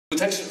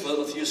Teksten for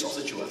Matteus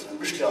 28, han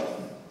virkelig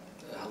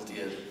alltid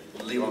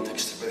livande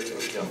tekster,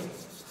 virkelig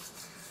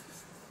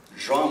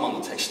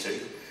dramande tekster.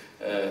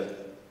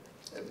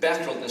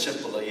 Bakgrunden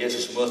simpel at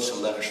Jesus møter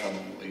sin lærersam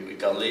i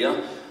Galilea.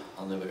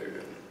 Han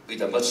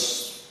videre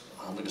møts,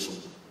 han liksom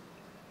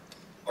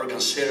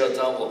organiseret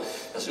det, og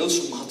det ser ut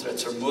som han har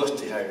et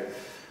møte her.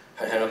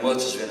 Her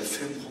møtes vi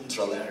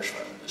 500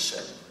 lærersam.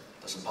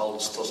 Det som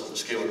Paulus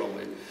skriver om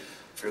i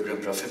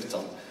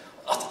 4:15.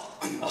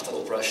 At det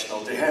operasjon,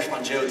 og det her som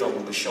han gjør det om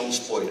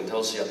missiónsboðini, det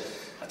vil si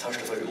at han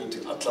skal være ut i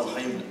allan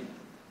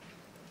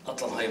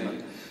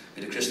heimen,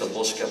 i det kristne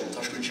bådskapen,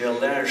 han skal gjøre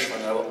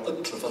lærersam av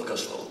alle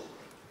folkeslag,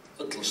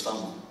 alle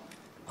stammer,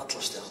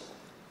 alle steder.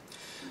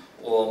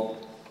 Og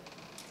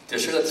det er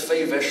sikkert 2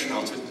 versene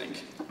av tydning.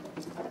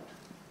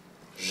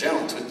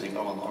 Ren tydning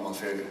om man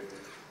fører,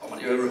 om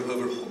man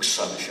overhøver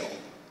hoksa misjon,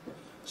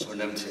 som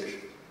nevnt her.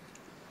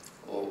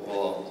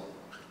 Og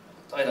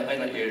det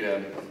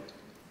ene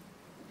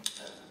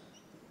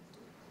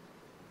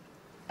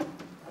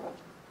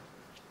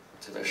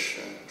til vers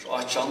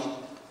 18.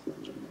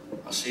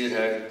 Han sier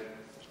her,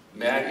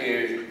 mer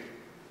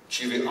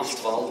givet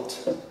alt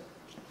valgt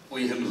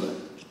og i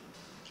himmelen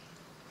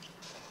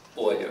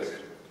og i jord.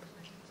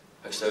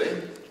 Høyst vi?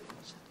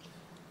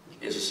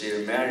 Jesus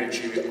sier, mer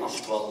givet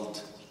alt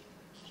valgt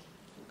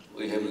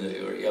og i himmelen og i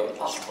jord. Jeg har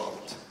alt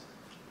valgt.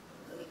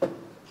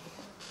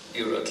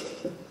 I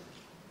rødlen.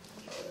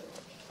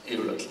 I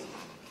rødlen.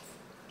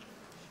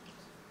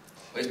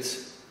 Vet,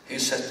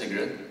 hins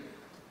setningen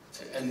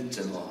til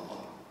enden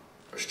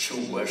vers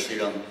 20 her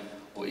sier han,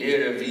 og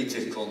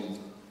vidt kon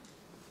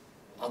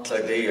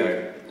allar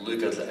deir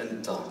lukka til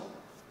enda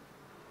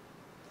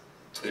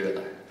tøyre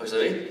der. Høyst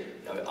vi?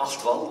 Jeg har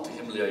alt valgt i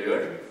himmelig og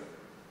jord.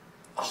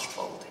 Alt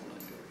valgt i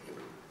himmelig og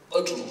jord.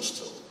 Ødlen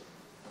omstål.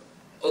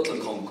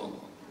 Ødlen kongen.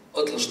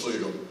 Ødlen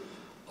styrum.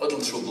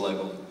 Ødlen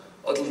troblegon.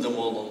 Ødlen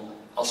demonen.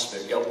 Asper.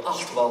 Jeg har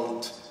alt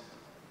valgt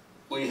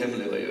i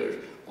himmelig og jord.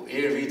 Og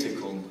vidt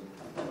kon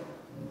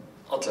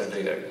allar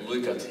deir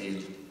lukka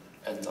til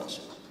enda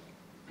sin.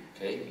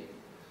 Okay.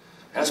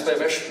 Her spør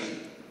versen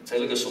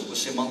til som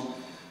Simon,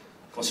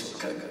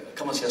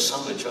 kan man si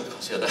sandwich, kan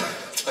man si det?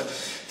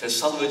 Det er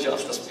sandwich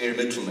alt det som i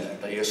middelen her,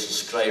 da Jesus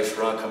skrev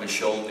fra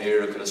kommisjon og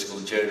hva det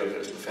skulle gjøre og hva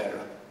det skulle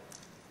fære.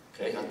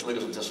 Okay. Han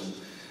til som det som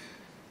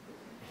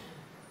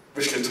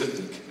virkelig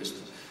tydning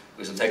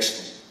i sin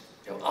teksten.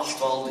 Jeg har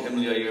alt valgt i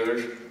himmelig og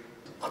jord,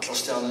 alle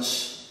stjernes,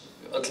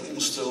 alle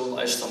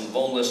omstående, eistan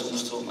vånløs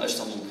omstående,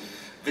 eistan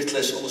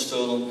vittløs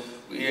omstående,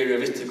 og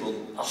vittigon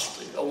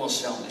alltid,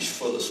 oansett han ikke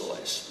føler så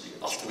leis,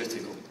 alltid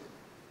vittigon.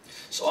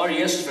 Så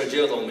Jesus for å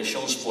gjøre det om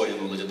missiónsboðini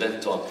og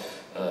legident og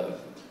hvordan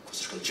det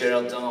skulle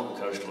gjøre det, og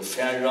hva det skulle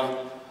fære,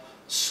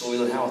 så vil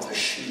han ha at han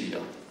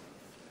skilja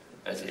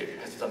etter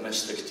det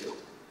mest viktige.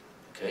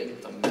 Okay?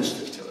 Det mest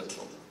viktige av etter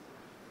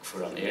hvor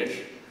han og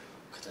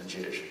hva han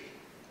gjør.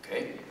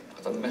 Okay?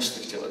 Det er mest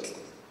viktige av etter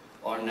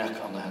og han nekka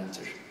han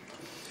henter.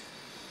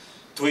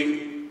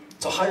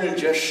 Da Herren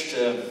gjerst,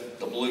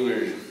 da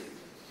blir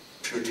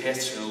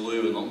prioriteten i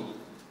livet,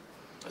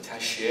 at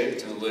det skjer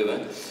til livet,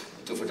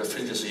 og du får det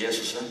fyldes av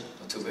Jesus,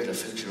 og du vil det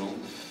fyldes om,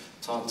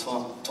 ta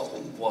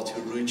på at du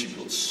rydder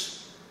Guds,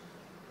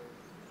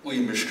 og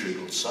i mørker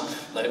Guds,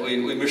 nei, og i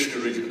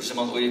mørker rydder Guds,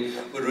 og i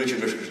rydder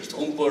mørker Guds,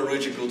 om på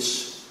rydder Guds,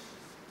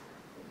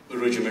 og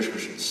rydder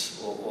mørker Guds,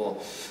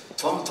 og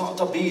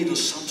ta bid og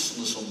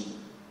samsynne som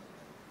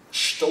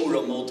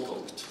stora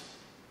motgångt.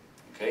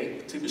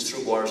 Okay? Typisk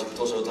trobar som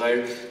tar seg av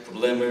det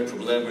problemer, det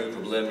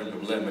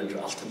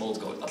er alltid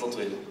motgångt, alle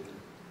tøyler.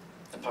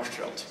 Det er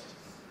parster av det.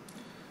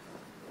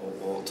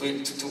 Og du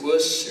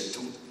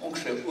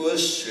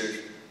øser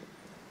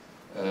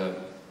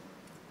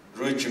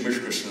rydde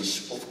myrkersens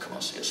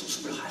oppkommelse,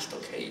 som blir helt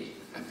ok.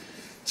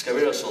 Det skal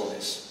være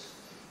såleis.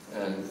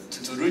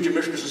 Du rydde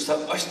myrkersens det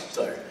er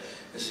øster,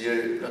 jeg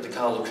sier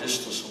radikale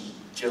Kristus som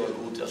gjør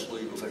god i alt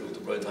liv og fer ut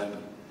og brøyd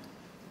heimen.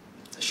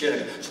 Det skjer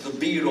ikke. Så du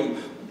ber om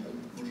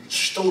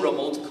stora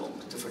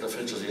motgång till för det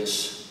frälsas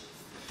Jesus.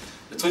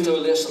 Det tror jag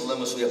vill läsa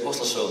om som i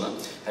apostlasönen.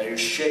 Här är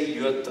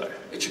jötar,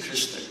 inte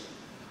kristna.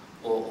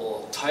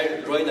 Och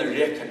tar röjna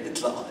räkan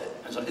ett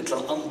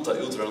anta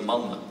utrör en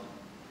mannen.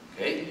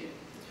 Okej?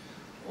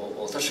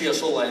 Och där ser jag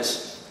så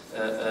läs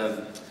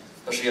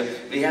där ser jag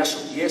vi har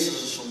som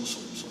Jesus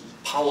som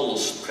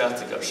Paulus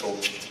predikar så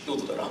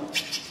utrör han.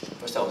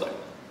 Fast där.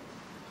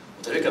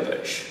 Och det räcker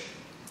bara.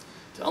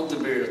 Det andra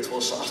blir att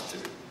två saker.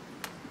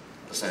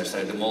 Det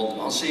säger det mål.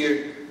 Han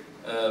säger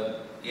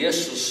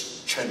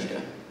Jesus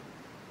känner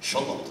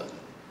självmant.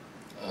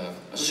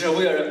 Men så säger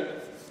vi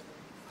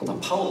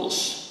att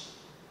Paulus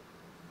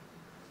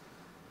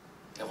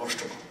jag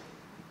förstår.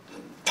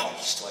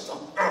 Paulus vet han.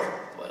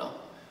 Vad är det?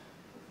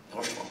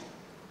 Jag förstår.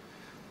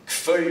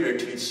 Kvar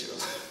tid så.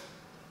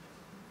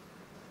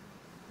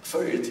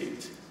 Kvar tid.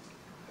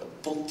 Jag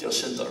bott jag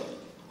syndar.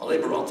 Han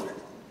lever åter.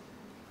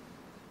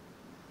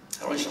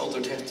 Han har inte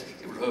auktoriteter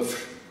i vår huvud.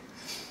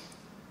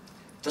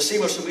 Det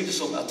sier så mye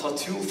som at ta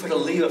to for å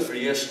leve for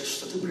Jesus,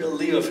 at du blir å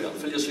leve for han,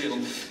 følger seg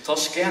gjennom, ta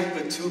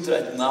skapet to til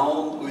et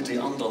navn ut i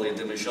andalige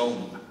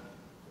dimensjoner.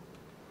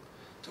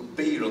 Du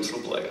ber om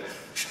trobleger.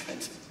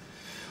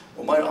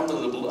 Og mer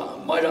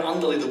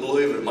andalig du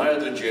bløyver, mer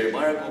du gjer,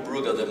 mer god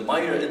bruker det,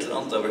 mer et eller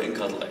annet over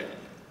innkallet.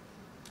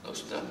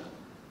 Også det.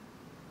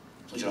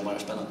 Så gjør det mer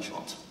spennende, ikke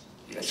sant?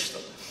 Jeg elsker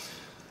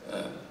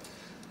det.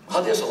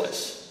 Hadde jeg så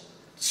leis.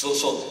 Så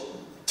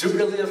du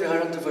blir livet for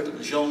herren til for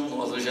misjon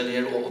og alt det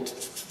kjenner, og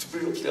du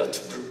blir opplevd at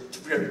du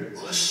blir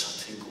øsa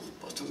ting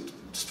opp, og du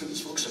spiller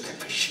så også,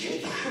 hva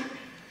skjer?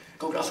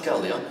 Går alt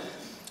galt, ja.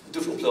 Du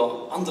får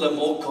oppleve andre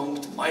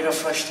målkomst, mer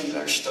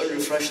frestinger,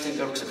 større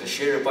frestinger, også hva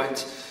skjer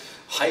beint.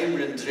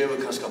 Heimren drever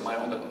kanskje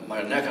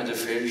mer nærkende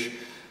fyr,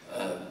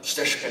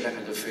 sterskere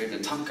nærkende fyr,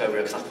 den tanker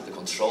vil knappe til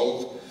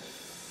kontroll.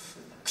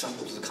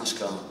 Knappe til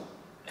kanskje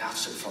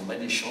ætsøk fra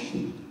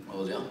menneskene,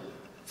 og ja,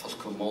 folk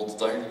kommer mot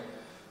der.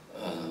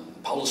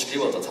 Paulus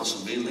skriver at han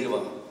som vil leve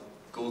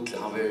godlig,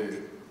 han vil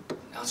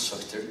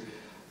ætsøkter.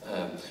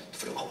 Du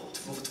får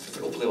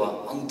oppleve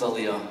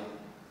andalige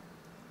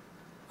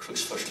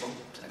krigsførsler,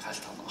 det er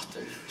helt annet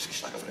atter, vi skal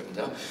snakke for deg om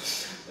det.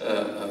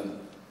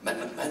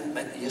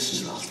 Men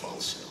Jesus er alt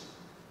valgt, ja.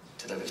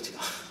 Det er viktig.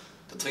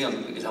 Det tror jeg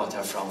vi vil ha det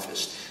her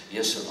framfest.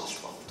 Jesus er alt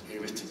valgt. Det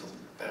er viktig å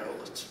bære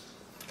det.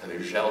 Det er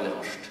jævlig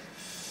hardt.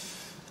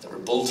 Det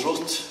er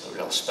boldrott, det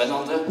er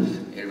spennende.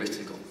 Det er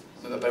viktig å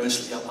men bare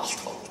minst at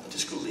alt valgt. De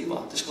skulle leve.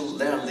 De skulle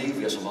lære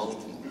livet som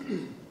valgt.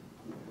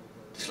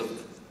 De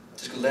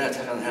skulle lære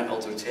til denne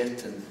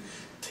autoriteten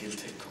til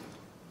tikkene.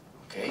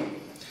 Ok?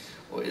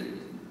 Og jeg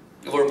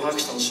var i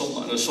Pakistan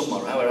i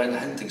sommer, og her var en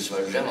henting som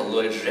var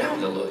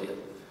rævlig løy.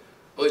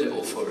 Øyelig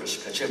overføres.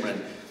 Hva kommer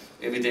en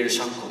jeg vet det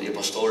samtidig, jeg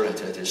pastor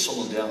etter det, sånn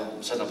og det,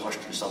 siden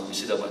parten stand vi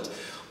sitter på et,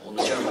 og nå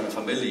kjenner man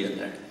familien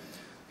der.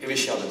 Jeg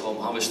visste ikke at det kom,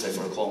 han visste det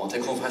for å komme,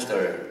 det kom helt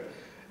der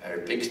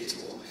bygd,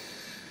 og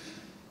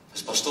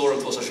hvis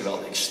pastoren tog seg ikke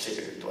vel ekster,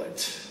 du vet,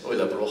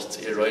 øyla brott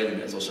i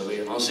røyningen, og så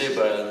videre. Han sier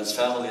bare, den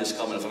familien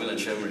skal med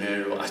familien kommer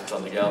her, og et eller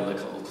annet gavle,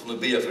 og kunne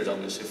be for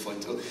dem, hvis jeg får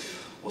ikke.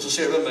 Og så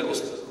sier vi,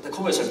 det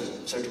kommer en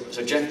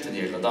sergenten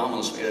her, en damen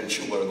som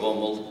 20 år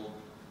gammel,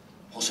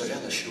 hun ser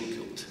rene sjuk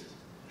ut.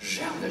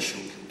 Rene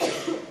sjuk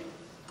ut.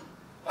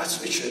 At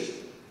som ikke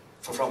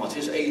får fram at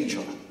hans egen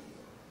kjønn,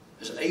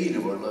 hans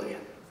egen var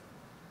løyen.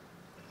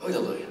 Øyla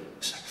løyen.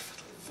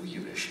 Hvor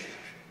gjør det skjer?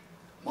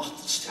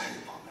 Maten stjerner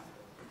på ham.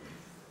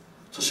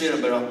 Så sier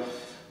han bare,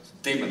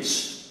 demons,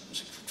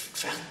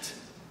 kvett,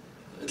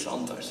 et eller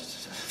annet der.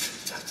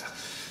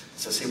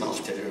 Så sier man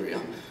alltid det,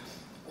 ja.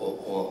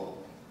 Og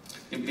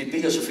vi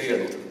bygger så fyrer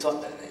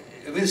noe.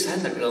 Jeg minst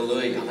henne øyla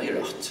løy, han er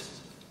rett.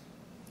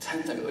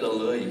 Henne øyla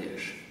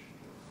løyer.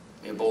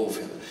 Med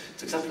boven.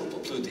 Det er klart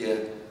opplevd det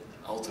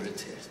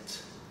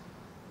autoritet.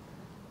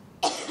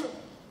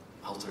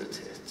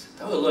 Autoritet.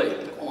 Det var løy,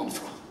 det kom han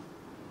fra.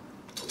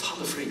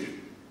 Totale frir.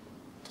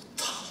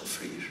 Totale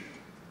frir.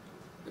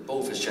 Det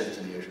bovens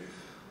kjenten her.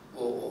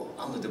 Og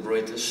andre det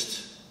brøytest.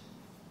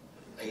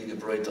 Ene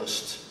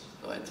brøytest.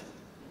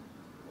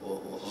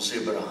 Og så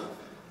sier bare,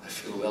 I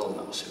feel well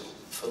now, sier hun.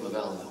 Føler meg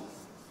vel nå.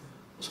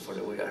 Og så får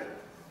det å gjøre.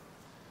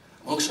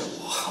 Men også,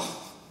 wow.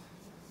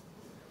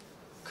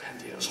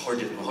 Det er så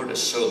hørte det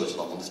søle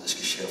sånn at det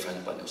skal skje for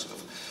henne bare, så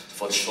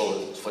får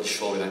det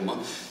sjål i hjemme.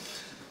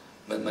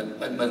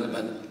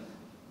 Men,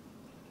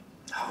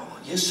 ja,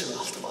 Jesus er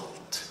alt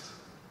valgt.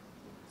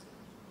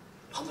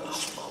 Han er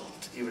alt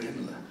valgt i vår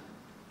himmel.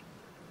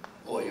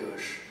 Og jeg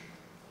gjør.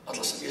 At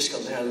jeg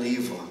skal lære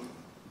livet.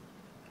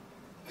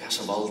 Og jeg har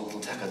så valgt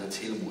å tenke det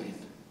til meg.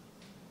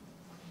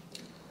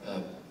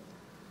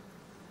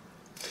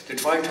 Det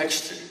er 2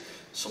 tekster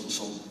som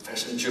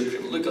først en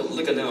djupere.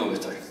 Lykke ned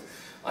med det.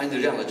 En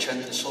reelle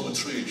kjent som en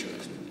trygg,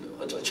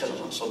 jeg kjenner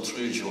han som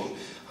trygg, og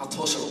han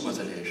tar seg om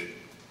etter her.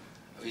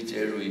 Vi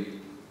er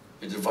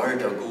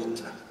varde og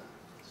gode.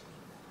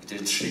 Vi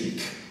er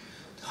trygg.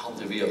 Han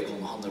er vi å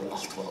komme, han er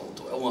alt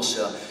valgt. Og jeg må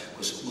se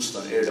hvordan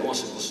omstående er, jeg må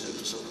se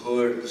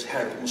hvordan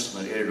her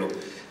omstående er, og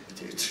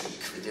vi er trygg,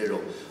 vi er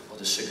og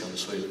det er sikkert,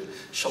 så er det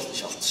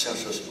ikke alt ser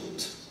seg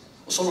ut.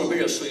 Og så når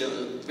vi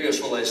blir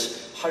så leis,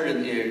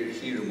 Herren er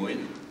her og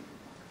min.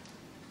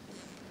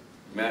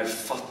 Mer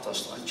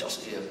fattast og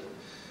ikke er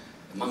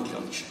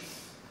mangler ikke,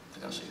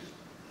 det kan jeg si.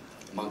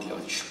 Mangler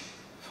ikke.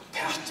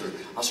 Peter,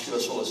 han skriver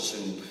så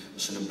i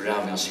sin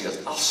brev, han sier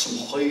at alt som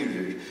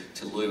høyrer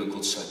til liv og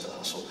godsette,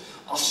 altså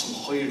alt som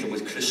høyrer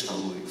mot kristna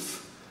liv,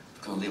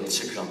 du kan leve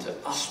sikkert til,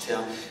 alt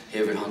det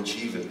hever han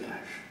givet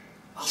mer.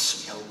 Alt som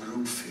jeg har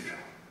brug for,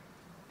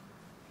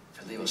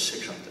 for leve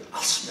sikkert til,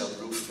 alt som jeg har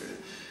brug for,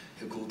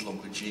 hever god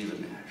langt og givet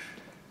mer.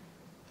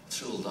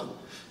 Tror da,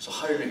 så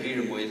Herren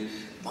her mot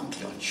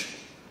mangler ikke.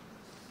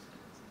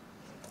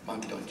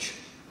 Mangler ikke.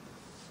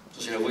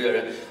 Så sier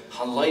jeg,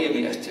 han leier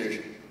meg etter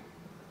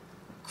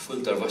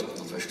kvultar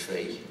vattnet vers 2.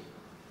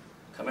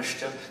 Hva mest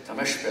det? Det er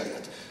mest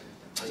at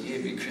ta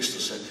evig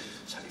Kristus, så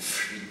er det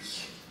fri.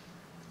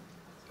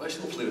 Hva er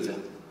det opplevd det?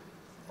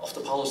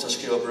 Ofte Paulus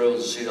skriver brød,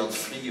 så sier han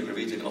fri over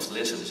videre, ofte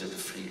leser det, så er det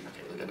fri. Ok,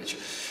 det er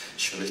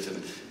ikke viktig,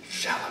 men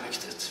rævlig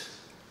viktig.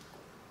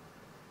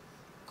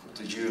 God,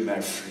 det gjør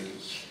mer fri.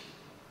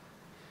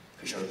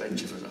 Vi kjører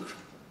bensje for noe.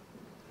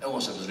 Jeg må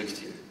se hva det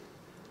riktig er.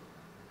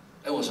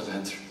 Jeg må se hva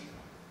henter.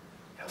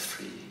 Jeg er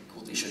fri.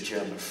 God det ikke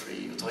gjør meg fri.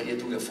 Og da er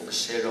det å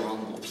fokusere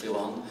han, oppleve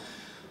han,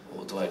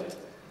 og da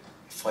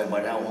får jeg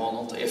meg av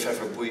honom, da jeg får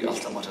forbi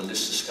alt det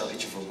materialistiske,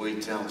 ikke forbi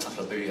til han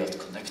knappt å begynne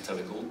å connecte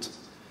med Gud,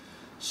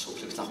 så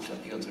blir knappt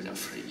han egentlig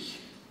fri.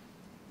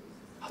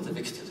 Det er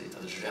viktig, det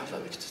er jævla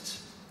viktig.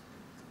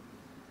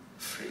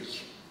 Fri.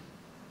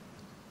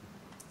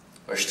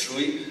 Vers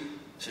 3,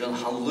 sier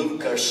han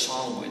lukker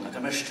salmoen.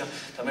 Det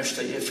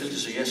meste jeg fyllde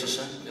seg Jesus,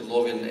 jeg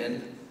lover inn,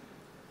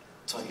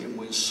 da er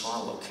min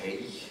sal ok.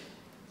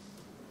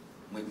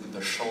 Min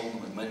person,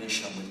 min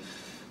menneske,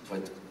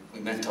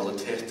 min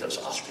mentalitet,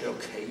 altså alt er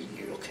ok,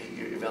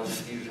 er vel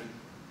fire.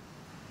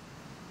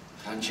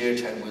 Han gjør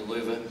til min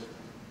liv.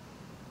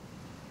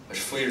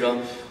 Vers 4,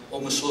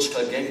 om jeg så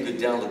skal gjenge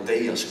dele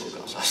deg,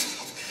 skugga,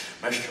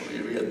 mest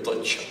er vi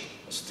dødja.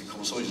 Det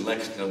kommer så ikke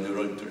lengt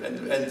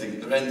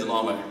når enden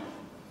av meg.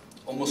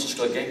 Om jeg så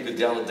skal gjenge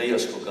dele deg,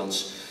 skugga,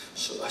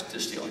 så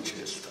øttes de ikke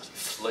helt, at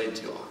de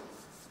fløyt jo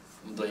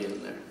om deg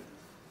der.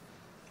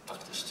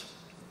 Faktisk.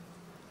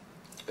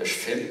 Vers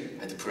 5,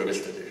 det prøver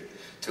vilt det der.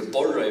 Til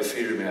borra i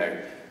fyrir meg her,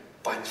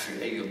 bætt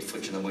fyrir egen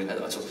fudgen av min.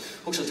 Altså,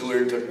 også du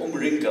er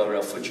omringa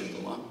av fudgen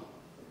av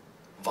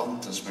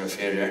vanten som er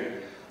fyrir her,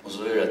 og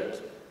så er det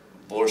et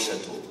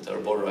bårsett opp, det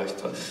er borra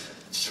eit, det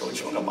er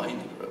ikke unga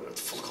mening, det er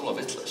fullkomna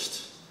vittlest.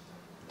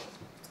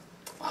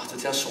 Og at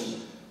det er som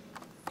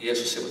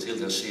Jesus ser på til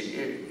det og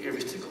sier,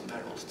 vittig om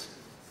perholdt.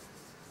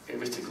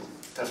 Vittig om.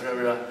 Derfor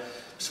er det,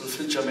 hvis du vil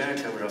flytja mer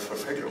til å være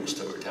forferdelig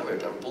omstøver, til å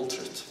være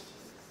boldtrøtt.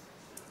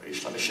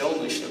 Islam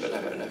missionen ikke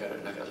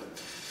noe.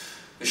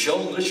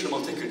 Missionen ikke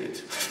man tenker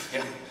dit.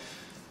 Ja.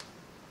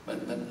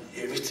 Men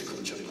jeg vet ikke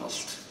om jeg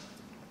alt.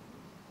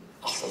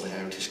 Alt av det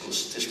her, det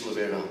skulle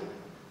være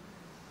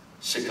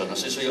sikkert.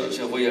 Så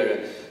jeg var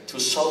her, til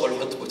salver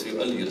høtt på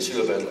til ølje, det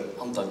sier vel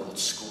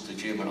andagods, gode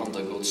gymer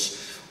andagods,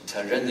 og til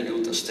jeg renner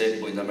ut en steg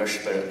på innan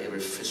mersberg, jeg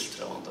vil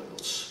filtre av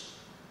andagods.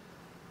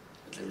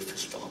 Jeg vil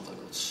filtre av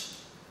andagods.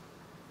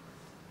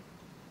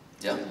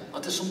 Ja,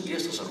 at det er som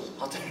Jesus har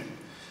at det er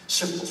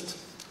simpelt.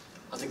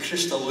 At det er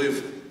kristna liv,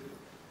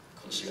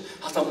 kan du si.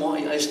 At det må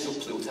jeg eist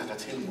oppleve og tenke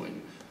til meg.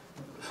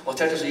 Og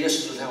at det er som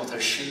Jesus vil ha, at det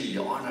er skilje,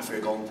 og han er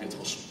for gang på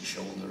hos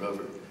misjoner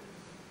over.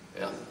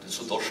 Ja, det er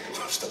så dorsk,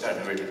 det er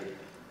det virkelig.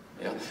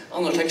 Ja,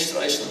 andre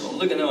tekster eisen,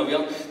 og lykke ned av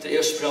igjen, det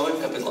er spraven,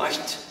 kapitul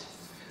 8.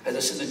 Det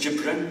er sitte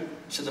Gibren,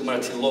 sitte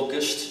mer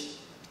teologist.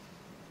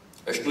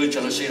 Vers 9,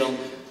 han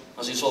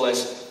sier så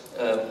leis,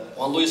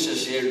 og han lyser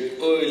sier,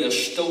 øyla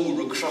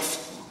stóru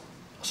kraften,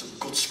 altså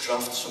Guds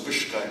kraft som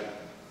virkar,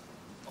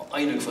 og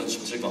einugfunn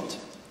som tryggvant.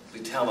 Vi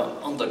tar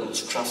andre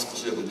Guds kraft på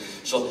søkken.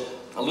 Så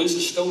han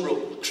lyser stóru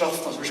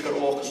kraften som virkar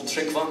åker som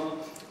tryggvant.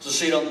 Så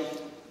sier han,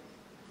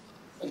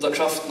 om det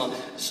kraftene,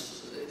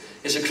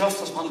 disse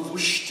kraftene som han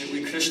vurste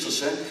i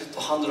Kristus, da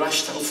han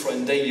reiste opp fra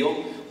en deg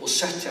og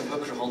sette ham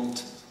høyre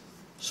hånd.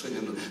 Så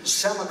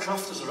samme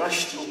kraften som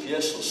reiste opp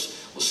Jesus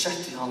og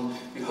sette han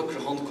i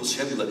høyre hånd hos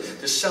himmelen.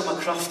 Det er samme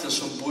kraften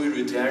som bor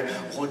ut der,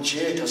 og hun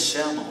gjør det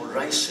samme og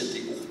reiser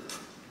deg opp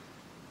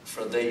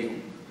fra deg.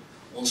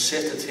 Og hun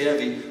setter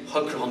til i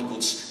høyre hånd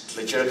Guds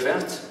til å gjøre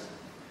hvert.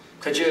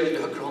 Hva gjør vi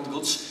i høyre hånd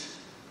Guds?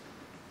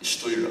 I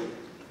styrer.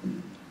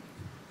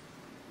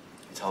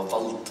 Vi tar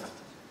valgte.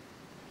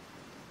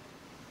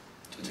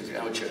 Du tykker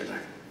jeg gjør det.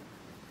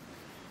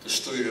 Det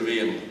styrer vi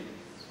igjen.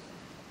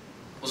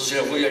 Og så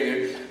sier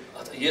jeg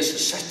at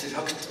Jesus setter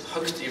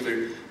høyt over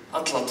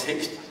alle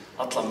tigd,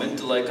 alle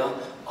myndeleika,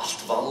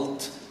 alt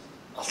vald,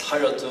 alt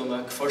herredømme,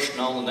 først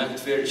navn og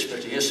nevnt vi ikke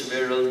bare til Jesu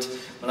verøld,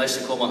 men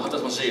eisen kommer han, hatt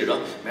at man sier da,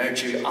 men jeg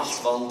gjør alt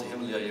vald i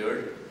himmelen jeg gjør.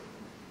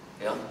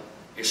 Ja,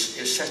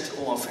 jeg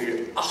setter overfor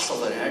alt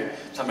av det her,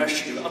 det er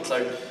mest jeg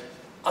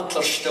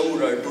alle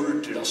store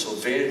durter, altså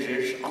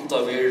verer,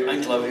 andaver,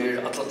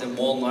 englaver, alle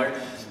demoner.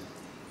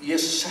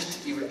 Jesus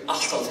setter over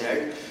alt av det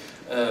her,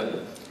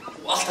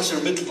 og alt det som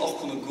er middel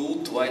okkon og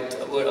god,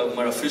 og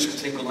mer fysiske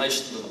ting og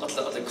eisen,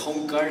 alle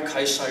kongar,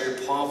 kaisarer,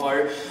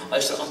 pavar,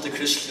 eisen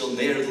antikristelig og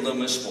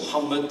nerdlemmes,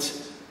 Mohammed,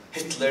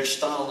 Hitler,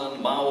 Stalin,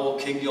 Mao,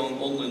 Kim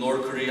Jong-un i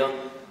Nord-Korea,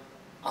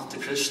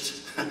 antikrist,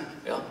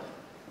 ja.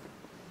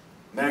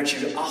 Men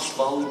gjør alt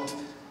vald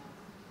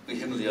i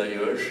himmelig jeg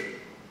gjør,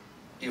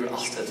 gjør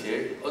alt det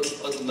her,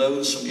 alle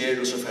nøvn som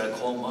og som får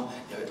komme,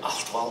 gjør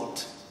alt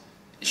vald,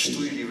 jeg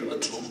styrer gjør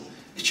øtlom,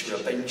 ikke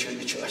være bensjen,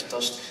 ikke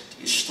øttast,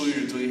 jeg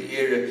styrer du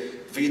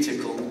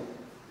vidtikon,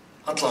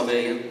 alla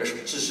veien,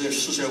 så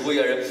sier vi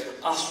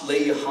alt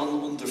leie han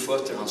under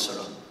føtter hans,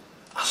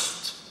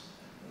 alt,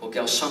 og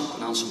gav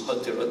sanken han som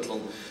høtter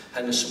øtlom,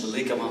 henne som er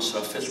like med hans,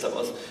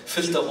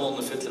 fyllt av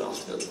hånden, fyller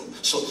alt i øtlom.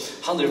 Så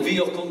han vi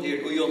okkon,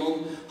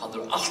 ujonon,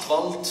 han alt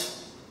valgt,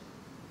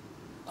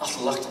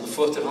 alt lagt under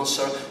føtter hans,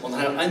 og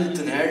denne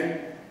enden her,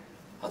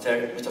 at det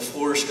er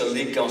metaforiske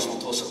liggene som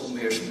han tar seg om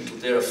her, som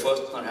inkluderer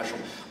føttene her,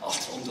 som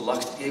alt er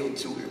underlagt, og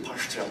to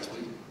parster at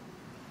vi.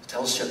 Det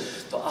er også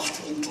da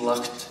alt er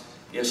underlagt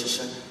Jesus,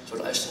 så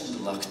er det eist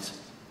underlagt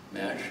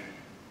mer.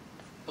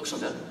 Også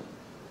det.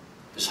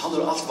 Hvis han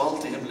har alt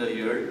valgt i himmelen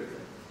gjør,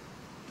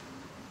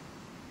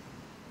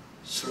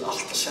 så er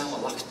alt det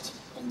samme lagt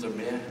under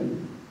mer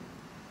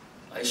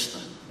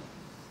eisene.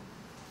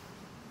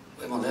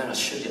 Og man lærer å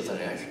skilje det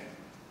her,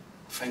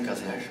 fenga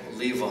det her, og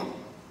liva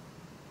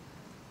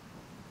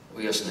og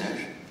gjøre sånn her.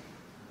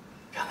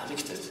 Ja, det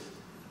viktig.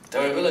 Det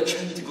var veldig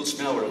kjent I Guds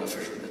mæverne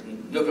for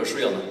nøkker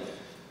sjøene.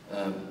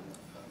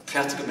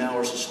 Prætike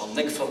mævere som sa,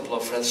 neggfall ble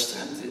frelst,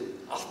 det hendte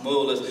alt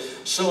mulig.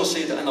 Så å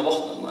si det en av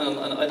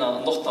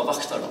nottene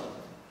vakterne.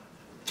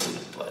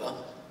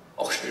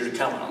 Og så I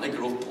kammeren, han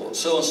ligger opp, og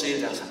så å si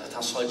det at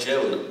han sa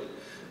djevelen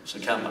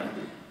som kammeren.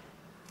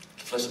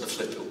 De fleste ble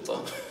flippet opp da.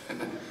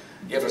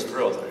 Jævres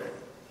brødre.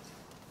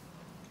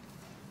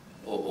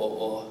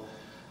 Og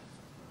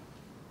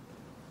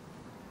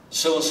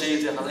så å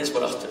si det at han leser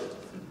bare etter.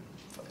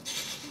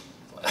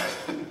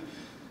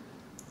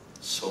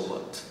 Så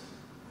what?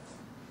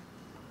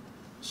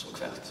 Så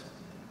kvært.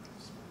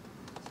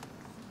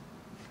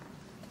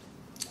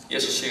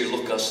 Jesus sier I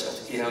Lukas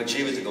at jeg har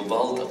givet deg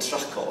valg å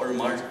trakke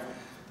ormar,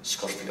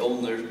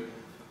 skorpioner,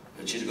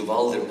 jeg har givet deg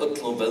valg å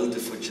ødle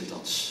veldig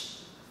fortjentans.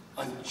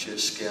 Anke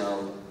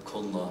skal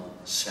kunne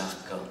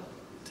sæka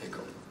deg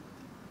om.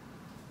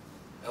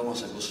 Jeg må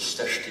si hvordan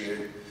størst det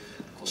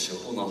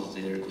hvordan hundalt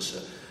det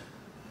hvordan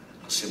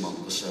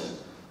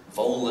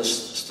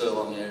vanligst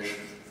støvan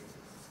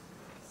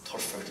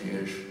torfart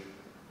det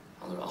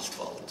han har alt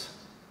valgt.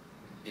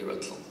 I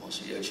rødland, og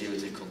så jeg givet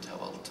deg kun til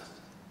valgt.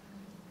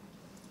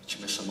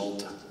 Ikke missa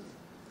måte,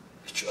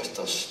 ikke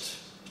øttast,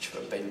 ikke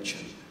være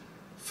benjen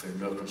for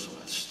nøkron som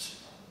helst.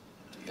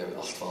 Du gjør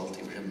alt valgt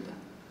I himmelen.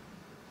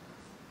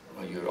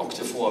 Og jeg gjør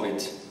åkte få av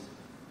vidt.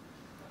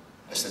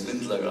 Jeg er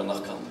myndelager av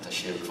nakkan, det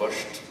skjer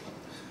kvart.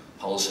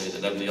 Paul sier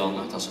det nevnte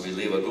Janne, at han som vil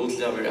leve god,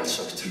 lever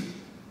rettsøkt.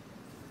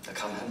 Det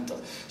kan hende.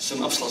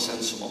 Som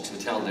Absalsen som åkte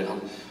vi taler,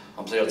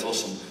 han pleier å ta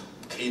oss om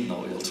Kina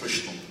og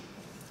Altrusjnon.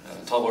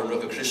 Ta var det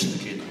noen kristne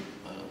Kina.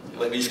 Det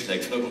var en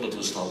visknegg for noen 100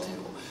 000 alltid.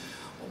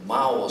 Og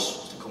Maos,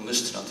 de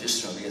kommunisterna,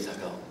 artisterna, vi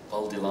tekka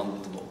valg I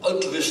landet, og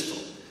alle visste.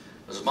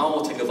 Altså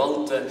Mao tekka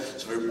valgte,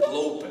 som var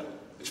blåpe.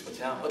 Ikke på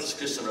tja, alle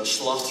kristne var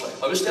slatra.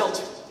 Jeg visste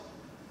alltid.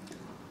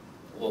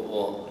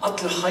 Og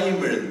alle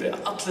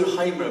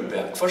heimeren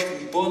be, først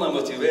båna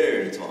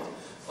motiverer det var.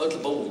 Alle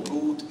bån,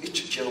 god,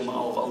 ikke kjell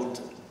Mao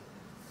valgte.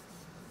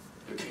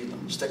 I Kina,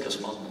 stekka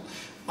som alle.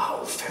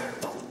 Mao fær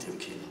valgte I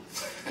Kina.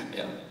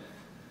 Ja.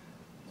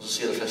 Og så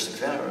sier de fleste,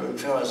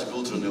 hver er så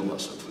god til å nå,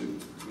 altså, det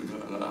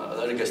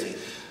ikke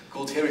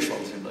god til å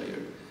valgte til å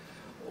gjøre.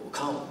 Og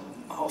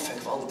Mao fikk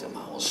valgte,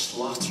 Mao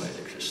slatra I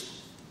det kristne.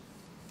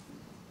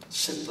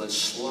 Simpelthen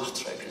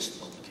slatra I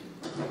kristne på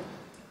Kina.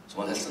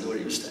 Som han helt det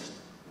var just det.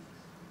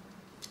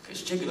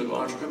 Så kjenner du hva,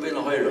 så du begynner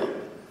å høre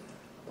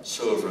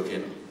søver fra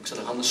Kina. Så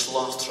han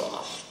slatra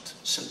alt.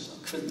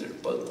 Simpelthen, kvinner,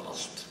 bød på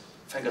alt.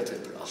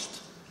 Fengatipper, alt.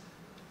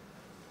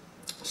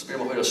 Og så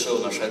begynner man å høre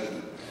søvner skjedden.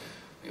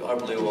 Vi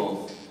har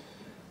blitt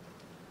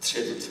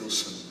 30 000,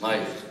 nei,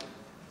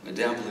 men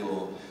det har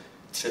blitt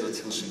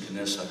 30 000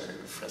 kinesere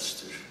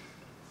frelster.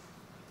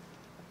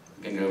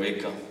 Ganger av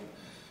vika,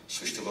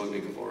 sørste var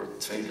vi var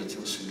 200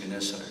 000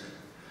 kinesere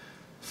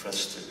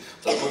frelster.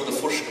 Da kom det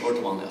første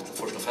hørte man det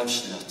første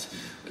 15 at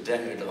og det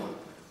da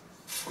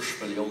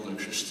 40 millioner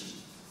kristne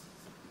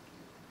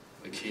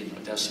I Kina,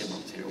 og der sier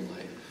man til om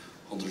det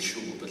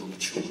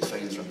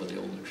 120-200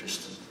 millioner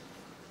kristne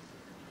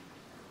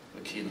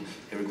I Kina.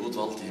 Det god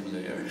valgt I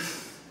himmelen gjør.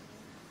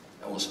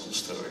 Jeg var sånn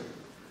større.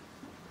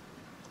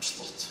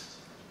 Absolutt.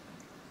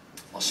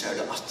 Man ser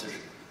det atter.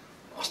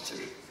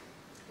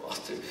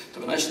 Du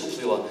kan nesten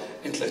oppleve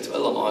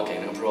intellektuelle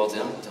nagene og prøve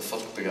det. Det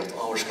folk blir at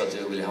avskat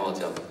det og vil ha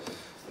det.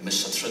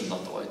 Missa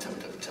trønnet og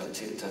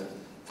til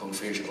kong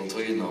fyrskall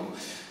tøyene.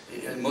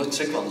 Jeg møtte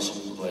tryggvann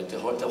som det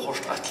har hørt et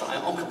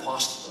eller annet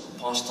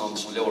påstand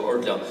som lever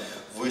ordentlig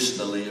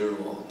visnelier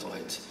og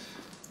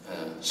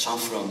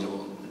samfunnet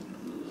og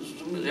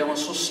det man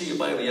så sier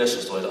bare ved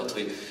Jesus at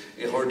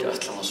jeg hørte et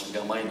eller annet som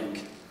gav mening.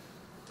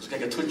 Så skal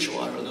jeg ikke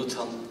år, og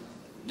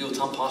nå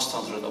tar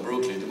påstanden av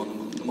brukelig, du må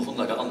finne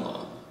noe annet.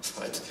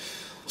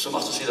 Og så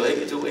måtte jeg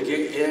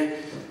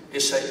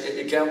si,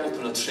 jeg gav opp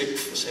en trygg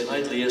og sier,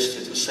 nei,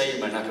 Jesus, du sier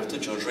meg noe av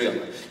tutsjøen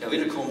røyene. Jeg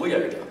vil komme og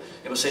gjøre det.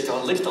 Jeg må si til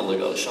han likte han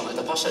legal,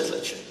 det passer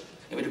ikke.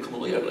 Jeg vil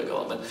komme og gjøre det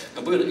legal, men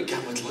jeg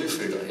gav meg et løy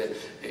for det.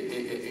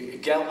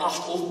 Jeg gav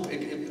alt opp,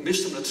 jeg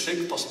mistet meg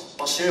trygg,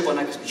 basert på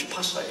noe som ikke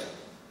passer igjen.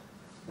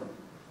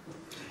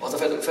 Og at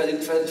for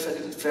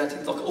at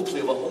jeg nok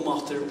opplever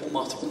omater,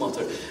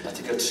 at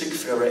jeg er trygg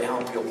for å være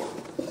av jobba.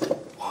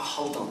 Og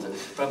haldande.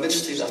 For jeg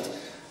minst til at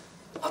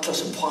alle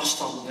som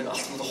påstanden,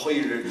 alt det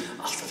høyre,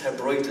 alt det her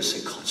brøyder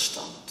seg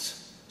konstant.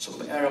 Så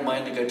kommer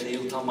meninger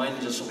til, ta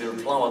meninger som er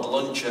plavat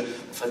lunsje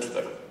og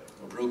fettler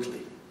og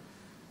brukelig.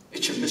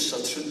 Ikke missa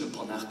trunnen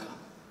på nekka,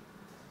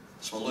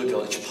 som man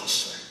lukker ikke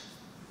passer.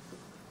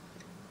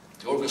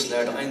 Det Orgus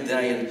lærte en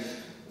dag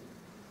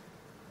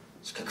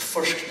skal ikke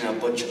forskne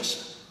av budget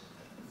seg.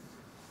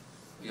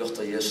 Vi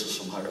gjør Jesus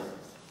som herre.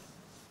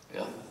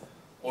 Ja.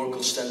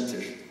 Orkel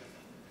stenter.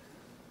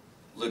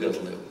 Lugget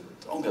til det.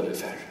 Det er omgav vi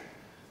færre.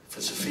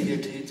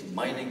 Filosofiertid,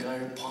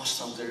 meninger,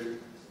 påstander.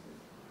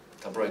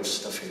 Det brøys,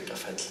 det fyrer, det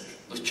fettler.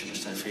 Lukkje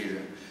mest den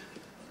fyrer.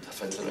 Det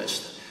fettler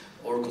reist.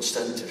 Orkel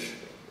stenter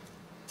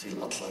til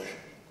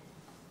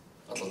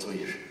atler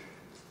tøyer.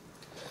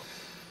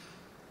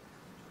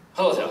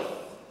 Det var det.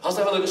 Fast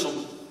det var det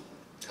som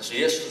alltså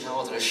Jesus han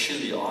var det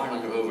skilja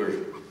arna över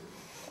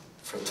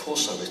för att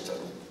tåsa vitt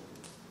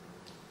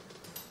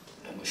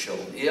emotion.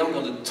 Jag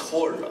har det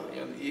tåra.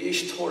 Jag är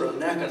inte tåra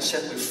när jag kan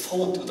sätta mig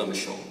fot ut av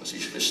mission, så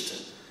jag visste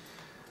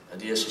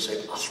att Jesus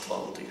är allt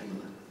vald i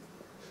himlen.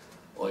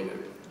 Och det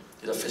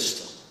är det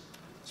första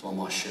som man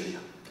måste skilja.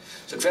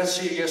 Så kvart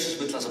säger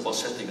Jesus mitt läsa på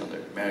sättningen där.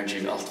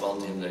 Märker allt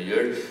vald i himlen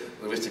gör.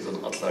 Och jag vet inte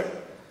om alla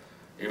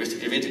jag vet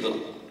inte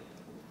om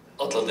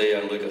alla det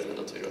är lyckat med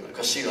att göra.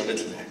 Vad säger han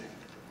lite här?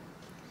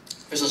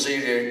 Hvis han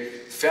säger det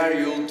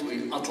färg ut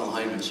i allan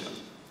heimen.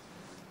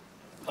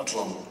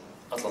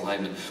 Allan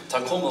heimen.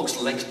 Det kommer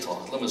också längt ta.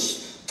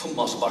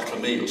 Thomas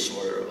Bartholomeus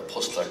var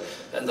apostlar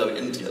ända i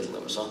Indien.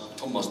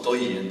 Thomas dog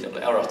i Indien,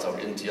 eller ärat av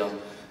Indien.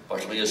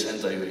 Bartholomeus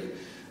ända i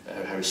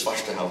här i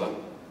Svarta havet.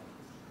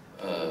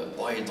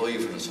 Vad är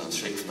dog för en sån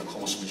trick för att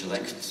komma så mycket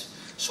längt.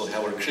 Så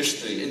här var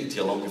kristna i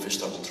Indien långt i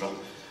första hundra.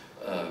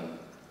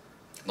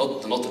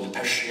 Något i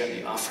Persien,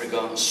 i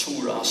Afrika,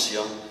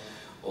 Surasien.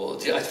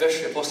 Och det är ett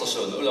vers i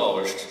Apostlesönen,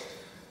 Ullaverst.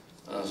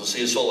 Så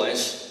säger så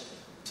läns.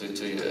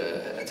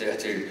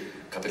 Efter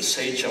kapitel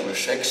 16,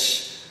 vers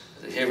 6.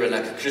 Här är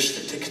en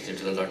kristna tickning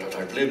till att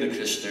det blivna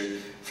kristna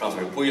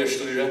framför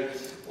bojarstyre.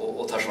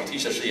 Och tar som att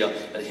Isa säger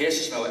att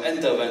Jesus har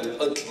ända vänt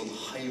ödlun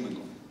heimen.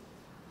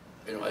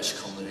 I de eis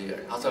kommer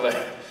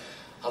här.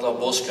 Han var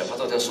bådskap, han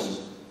var det som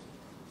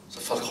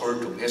folk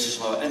hörde om. Jesus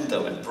har ända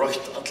vänt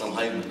brökt ödlun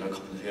heimen när han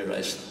kommer här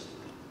reisna.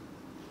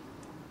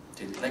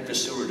 Det är längre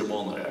sura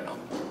demoner här.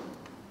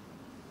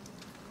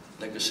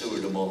 Lägger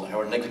sura demoner. Här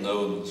var lägger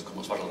någon som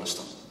kommer svarta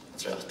listan. Jag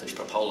tror att det är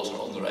inte bara Paulus som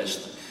har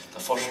underreisande. Det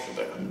är forskare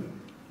bara.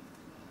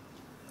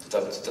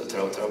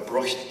 Det har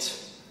brökt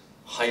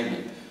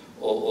heimen.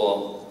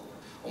 Och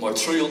om man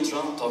tror inte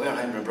då var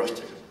heimen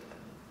brökt.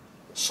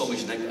 Så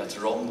mycket längre att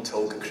Rom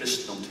tog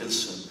kristendom till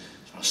sin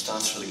som en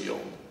statsreligion.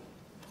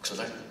 Också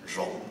där,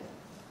 Rom.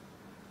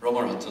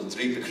 Romar hade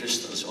drivit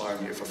kristens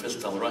arméer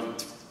förfyllt av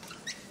rent.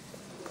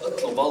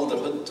 Ötla valder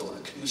hund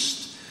och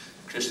knust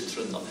kristen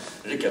trunna.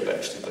 Rikka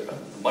bergstyper.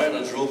 Marla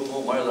drog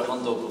på, Marla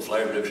handog och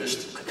flera blev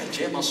kristen. Kan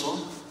ge man så?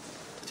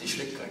 Det är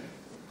schrickar.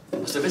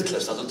 Alltså det är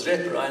vittlöst att du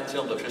dräper en till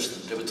andra kristen.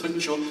 Det var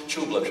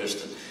 20 blev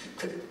kristen.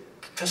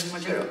 Vad ska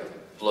man göra?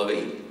 Blå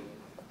i.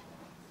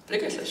 Det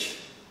är inte.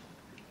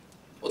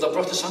 Och det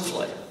brått till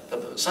samfället.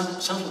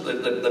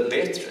 Samfället är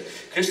bättre.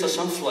 Kristna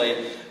samfället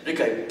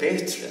är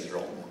bättre än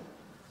Rom.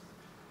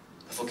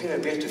 Det fungerar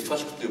bättre,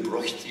 folk blir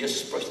brökt,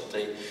 Jesus brökt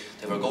dig,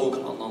 det var god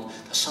annan,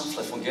 det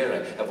samfället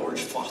fungerar, jag var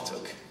inte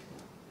fartug,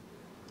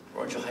 jag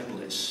var inte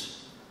heimlis,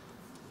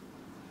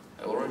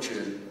 jag var inte,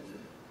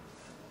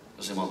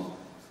 vad säger man,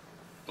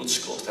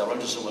 utskott, jag var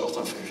inte som var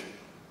utanför,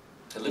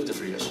 jag levde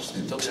för Jesus,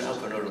 det är också en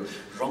alkohol,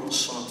 Rom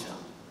sa att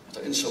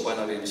jag insåg bara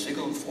när vi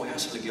kan få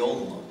hans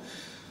religion,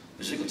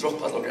 hvis vi kan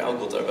droppa at noen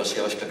avgåter, hvis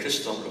jeg ikke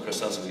kristendom og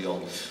kristens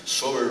religion,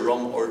 så var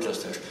Rom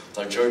ordentligst her, og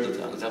der gjør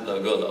det, og det ble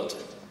gøy av det.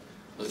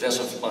 Og det er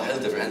som man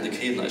heldig for henne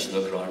kina i sin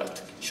nøkker har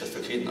rett, ikke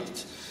for kina,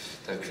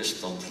 det er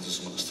kristendom til det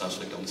som en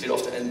statsreligion. Det er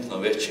ofte enden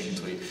av vetting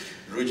til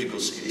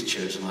Rudigus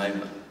ikke er som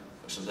heime.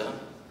 Hva er det?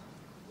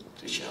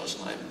 Det er ikke her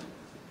som heime.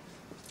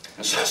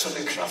 Men så er det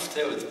sånn kraft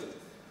her, vet du.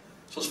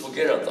 Så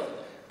fungerer det,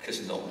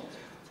 kristendom.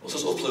 Og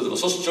så opplevde det, og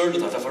så gjør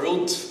det at jeg får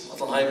ut at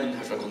han heimen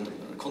herfra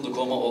kunde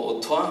komma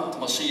og ta,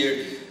 man sier,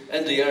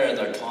 enda gjør en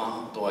der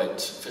ta, då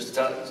vet, for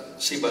det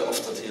sier bare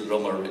ofte til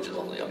Romar og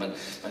religion, ja, men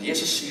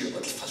Jesus sier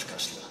alle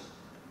folkesle,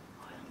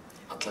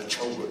 alle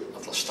tjauer,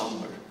 alle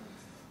stammer,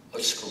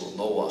 Ölskol,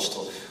 Noast,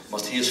 og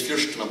Matteus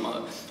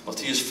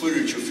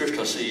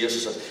 24 sier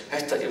Jesus at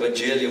dette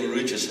evangelium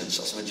rydgesens,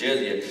 altså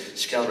evangeliet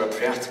skal være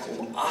prætik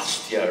om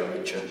alt gjør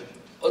rydge,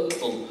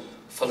 öllum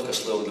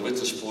folkeslående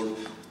vittnesbord,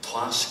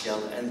 ta skal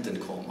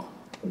enden komme.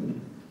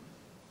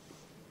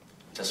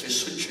 Det som vi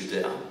sier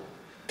det er,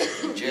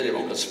 evangeliet er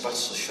omgatt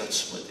spats og kjøtt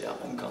som er det,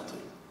 omgatt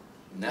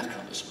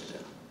nærkrande som er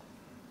det.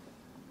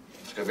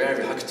 Det skal være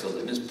vi høgt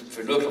til,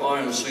 for noen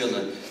årene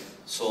søgene,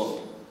 så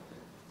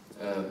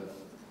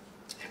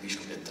jeg vet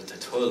ikke om det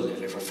er tølen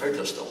eller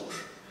forfølgelig stor.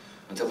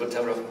 Men det var,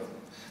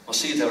 man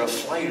sier det var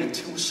flere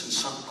tusen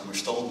samkommer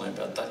stående i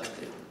bare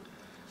daglig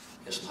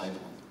i som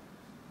heimann.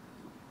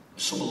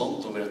 Men som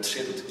langt om det var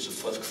 3000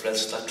 folk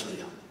frelst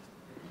daglig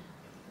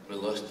ved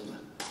løtene.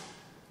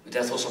 Men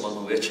det er også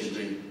man vet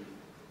ikke i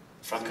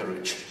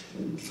Frankrike,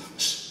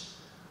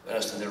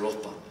 resten av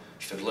Europa,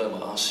 ikke for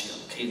glemme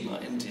Asien, Kina,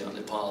 India,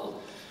 Nepal.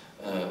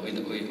 I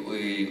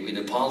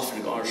Nepal for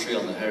noen år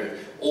siden her,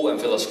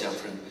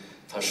 OM-fellesskaperen,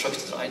 har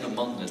søkt etter en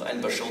mann,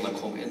 en person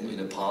kom inn i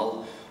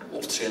Nepal,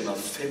 opptrenet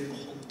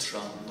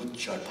 500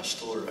 nudjar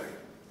pastorer.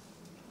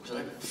 Så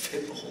det er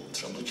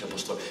 500 nudjar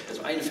pastorer. Det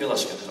er en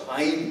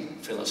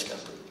fellesskap,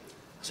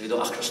 Så vi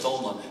da akkurat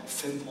stående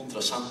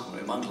 500 samkommer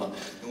i mangler.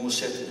 Vi må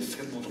sette inn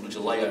 500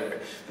 nudjar leirer.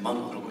 Vi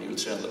mangler noen å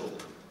utrede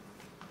opp.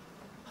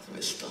 At vi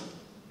visste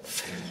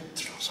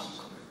 500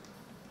 samkommer.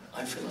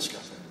 En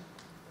fellesskap.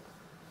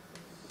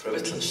 Fra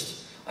vittlest.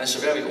 En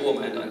så var vi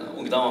om en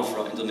ung dame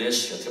fra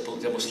Indonesia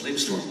til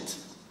muslimsland.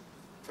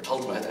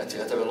 Fortalte meg at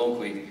dette var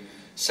langt i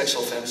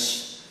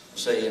 96 og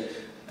sier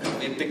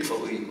Vi bygg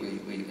for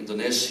i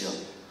Indonesia.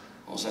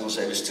 Og så man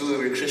säger, hvis du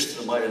er kristen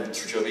og mer enn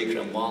 3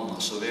 veker en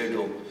måned, så er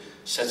du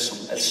sett som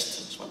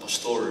eldste, som en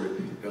pastor i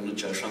en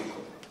nødvendig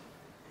samkom.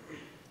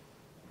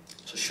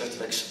 Så kjøtt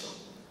vekst da,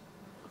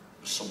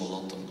 som å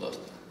lande om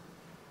løtene.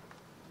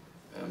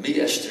 Mi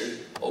Esther,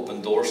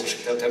 Open Doors,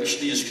 det er vi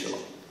ikke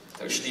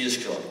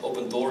nyskriva.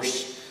 Open Doors,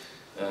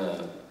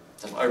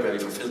 det er arbeidet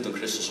vi forfyllt om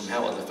Kristus som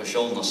her, det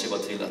personene sier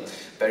til at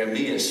bare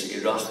Mies i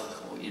Irak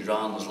og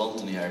Iran og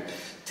landene her,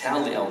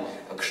 taler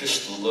av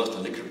kristne og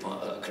løtene ligger på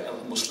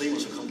muslimer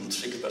som kom til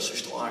trygg bare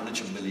sørste år,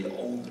 9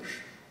 millioner.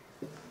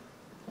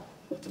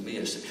 Det er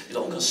Mies. Vi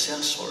har ikke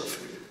sett svar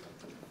for det.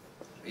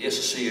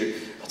 Jesus sier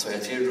at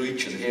det er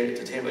rydtjen,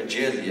 det er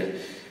evangeliet,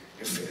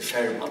 er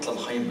ferdig om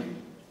alle heimen,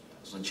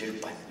 sånn gjør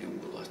bein i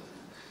ordet.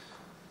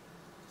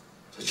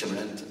 Så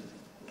kommer enden.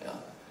 Ja.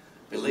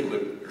 Vi ligger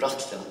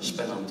rettelig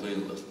spennende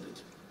tøyene.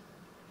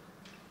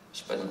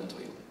 Spennende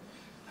tøyene.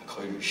 Han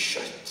kører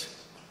kjøtt.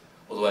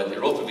 Og da er det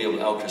råper vi om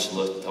avkristne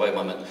løten. Det var jeg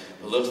bare, men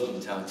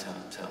løten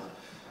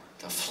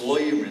til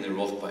fløymer inn i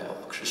råpa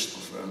av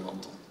kristne fra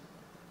London.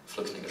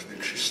 Flyktninger som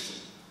er kristne.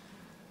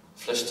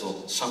 Flest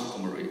av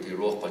samkommer i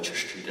Europa,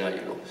 kyrkjer,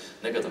 greier, og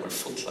negativt er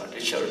fotlært.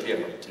 Ikke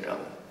europeer til av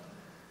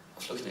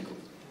flyktninger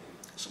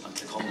som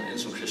egentlig kommer inn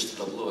som kristne,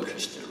 da blå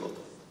kristne i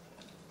Europa.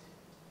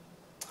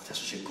 Det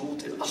som sier god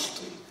til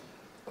alt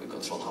og i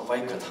kontroll. Han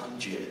vet at han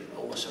gjør,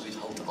 og så vi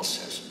halte alt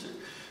her som du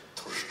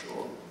torst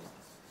og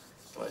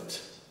du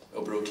vet,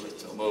 og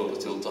brukligt og mulig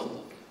til utan.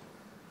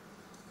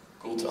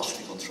 God til alt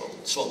i kontroll.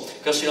 Så,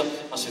 kan jeg si at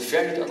han sier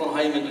ferdig at han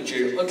heimen og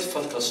gjør alt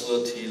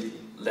folkeslø til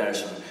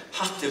lærersønner.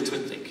 Hatt det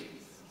utrytning.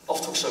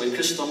 Ofte også vi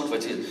kristendommen,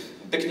 vi til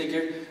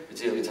bygninger,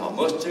 vi tar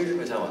møter,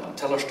 vi tar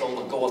tellarstål,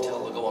 gåa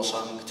tal, gåa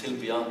sang,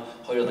 tilbya,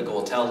 høyrene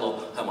gåa tal, og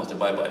hjemme til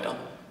bye-bye, ja.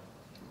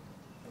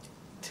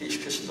 Det er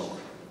ikke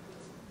kristendommer.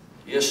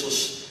 Jesus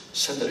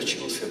sender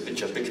ikke ut for å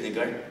bygge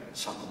bygninger,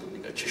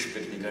 samkombygninger,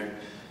 kyrkbygninger,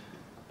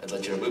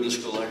 eller gjøre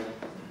bibelskoler,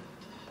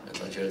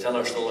 eller gjøre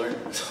tellarståler,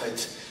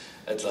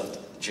 eller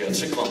gjøre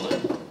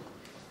tryggvandet,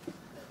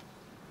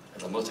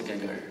 eller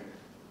møteganger,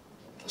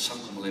 eller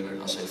samkombeliver,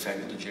 han sier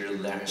ferdig å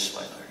gjøre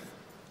lærusveinar.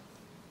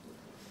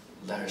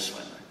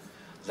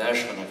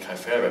 Lærusveinar kan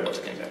færre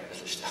møteganger,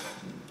 eller ikke.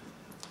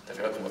 Det er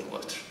for å komme til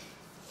møter.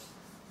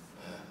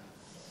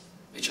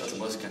 Ikke alle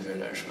møteganger er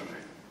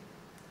lærusveinar.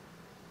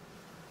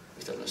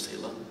 Ikke alle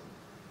stila.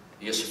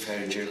 Jesus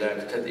ferdig gjør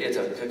lærusveinar. Hva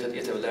er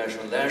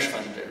det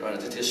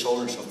lærusveinar? Det er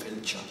sånn som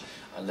finner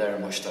en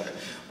lærermester.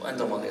 Og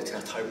enda man er til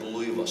at tar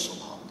bliva som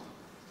han.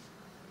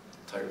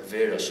 Tar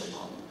vera som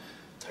han.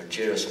 Tar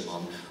gera som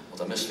han. Og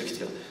det mest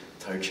viktige,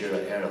 tar gera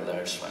era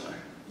lærusveinar.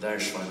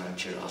 Lærusveinar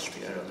gjør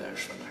alltid era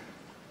lærusveinar.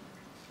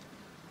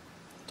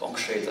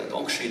 Donkskjeda,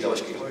 jeg var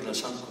ikke hørt en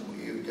samkom,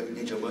 jeg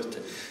ikke møtte.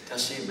 Det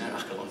sier mer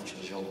akkurat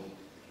ikke, det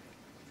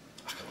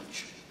akkurat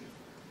ikke.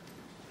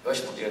 Jeg vet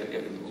ikke om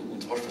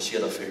jeg har å si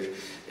det før.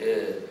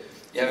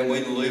 Jeg har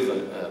min løyve,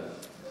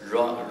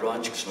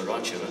 som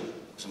rådgiver,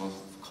 som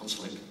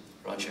konsuling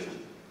rådgiver.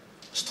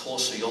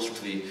 Så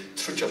hjelper vi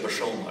 30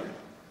 personer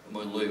i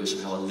min løyve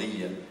som har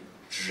livet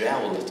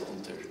rævlet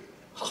under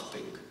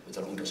happing med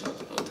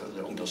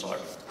der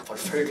ungdomsarbeid.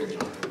 Forfølgelig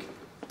happing.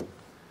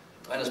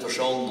 Eneste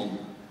personen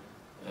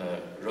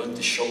rundt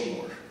i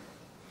sjålmår.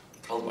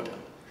 Pralmar det.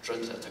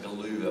 Rundt at jeg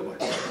kan løyve over.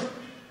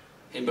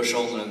 En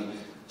personen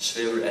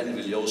svever enn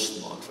vil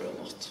ljósen bak hver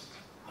natt.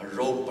 Han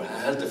råper,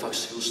 han heldur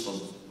faktisk husen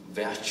og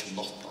vet om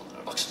natten, han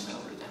er vaksen med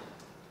over det.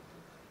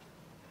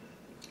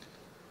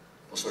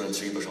 Og så er det en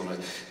 3 personer.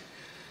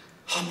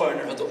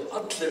 Hambarner hadde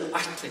alle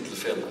ætling til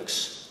felags.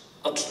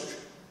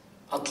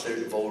 Alle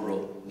våre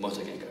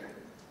møtegengar.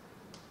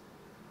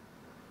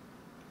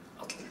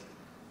 Alle.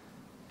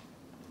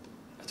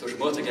 Jeg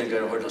tror møtegengar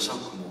har hørt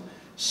samkom og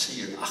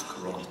sier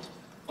akkurat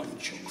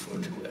ønsken for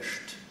du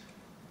erst.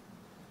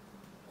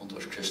 Om du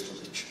er kristen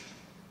eller ikke.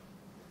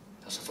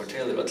 Det som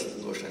forteller at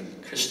du er en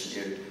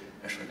kristen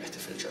er som en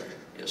etterfølger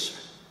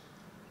Jesus.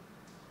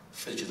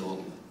 Fylgje du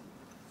om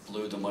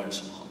blod og mer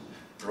som han.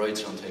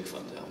 Brøyder han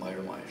tekvandet av mer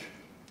og mer.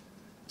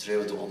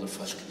 Drev du under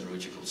folkene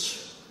rujikols.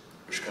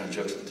 Skal han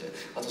gjøre til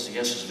at altså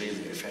Jesus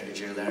vil er ferdig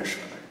gjøre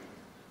lærersvenner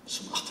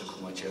som atter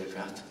kommer å gjøre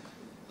kvart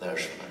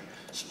lærersvenner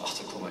som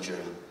atter kommer å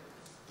gjøre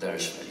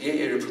lærersvenner. Jeg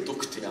er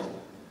produktet av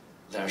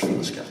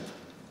lærersvennerskap.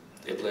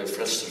 Jeg ble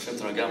frelst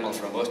 15 år gammel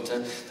fra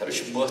møte. Det er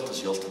ikke møte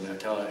som hjelper meg.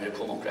 Det er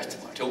kommet om rett til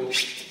meg.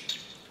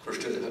 Hvor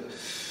styrer det?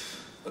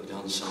 Høgni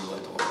Johannesen.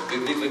 Vi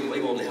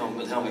må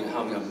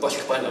ha en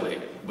bølkbeina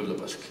ved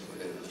bullebølk.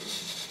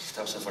 Det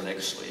var sen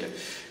forleggs, og jeg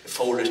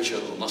får ikke,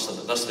 og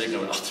nesten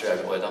ligger med 8 år,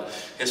 og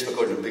jeg skal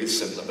kort en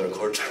bilsimpel, bare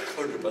kort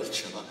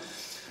bølkene.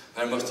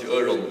 Her møtte jeg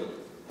øren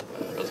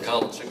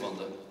radikale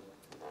tryggvande,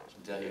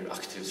 som det er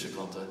aktivt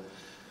tryggvande,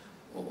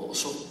 og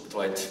så, du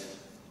vet,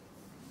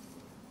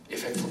 jeg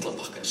fikk fotla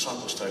pakka, jeg sa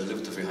hos der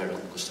lukte for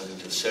herren, hos der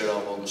interessera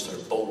av, hos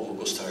der bo,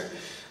 hos der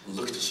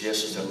lukte hos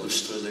Jesus, der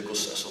lustøylig,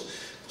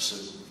 hos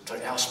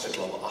der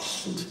avspekla av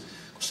alt,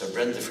 hos der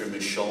brende for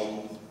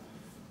misjon,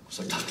 hos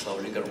der takla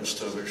av ringar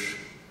omstøver.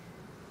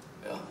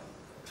 Ja,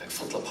 jeg fikk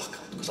fotla pakka,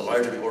 hos der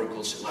lærte vi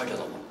oracles, jeg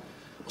lærte dem.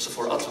 Og Og så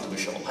får alle til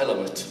mission, hele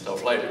møtt, det var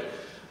flere.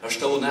 Her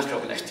stod nekra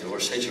av en etter, og var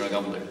 16 år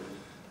gamle.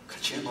 Hva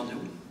gjør man nå?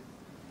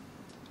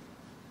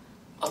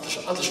 Alle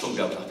stod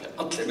gamle,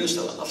 alle minst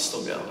av alle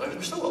stod gamle.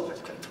 Jeg stod opp, hva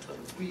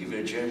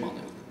gjør man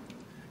nå?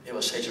 Jeg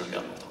var 16 år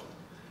gamle da.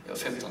 Jeg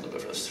var 15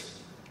 år først.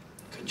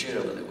 Hva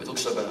gjør man nå? Vi tok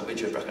så bare, vi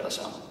gjør brakket det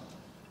sammen.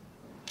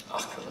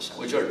 Akkurat det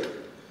sammen, vi gjør det.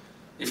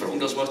 Vi får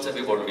ungdomsmøte,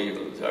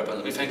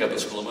 vi fengt på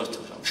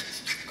skolemøte.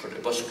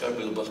 Korte baskar,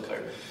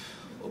 bilbaskar,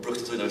 og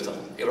brukte tog ut.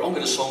 Jeg var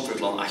ungen i sång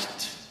for klant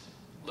 1.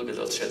 Lukket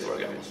til 30 år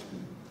gammel.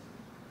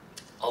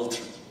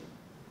 Aldri.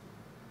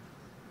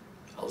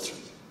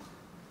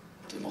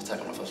 Du måtte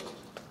ta med folk.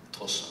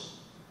 Tossa,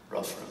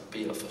 raffra,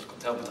 bia folk.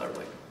 Ta med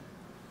arbeid.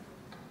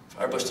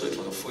 For arbeidstid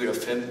klokken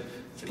 4-5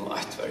 til 1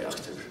 var jeg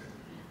aktiv.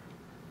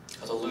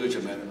 Jeg tar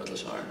lurer med meg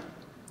med åren.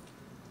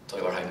 Da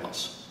jeg var hjemme.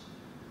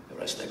 Jeg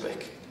var reisende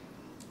vekk.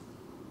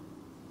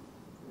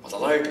 Og da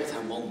lærte jeg at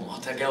han måned, og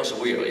han gav seg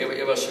hvor.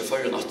 Jeg var så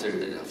forrige natter,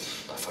 vet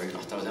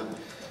jeg.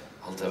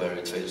 Alt det var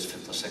i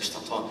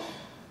 2015-16.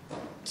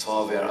 Ta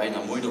vi en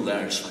av mine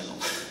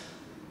lærusveinar.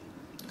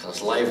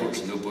 Kallas Leivor,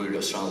 som nu bor i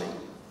Australien.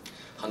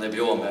 Han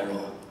bjør med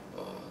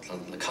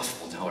og kaffe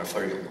mot han var i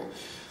forrige.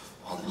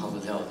 Og han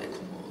ville ha at jeg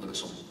kom og lukket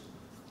som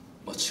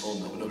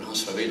motivasjon, og når han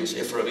var videre, så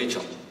jeg får av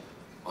videre.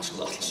 Han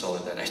skulle alltid stå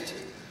den etter.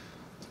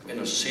 Men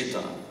når så sitter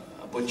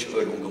en bunch av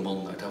unge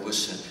måneder, det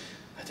visste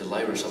at det er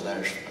Leivors av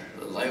lærusveinar.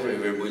 Leivor er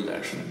veldig mye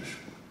lærusveinar.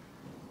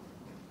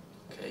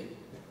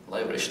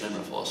 Leivor er ikke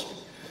nemmere for oss.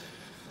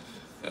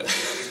 Jeg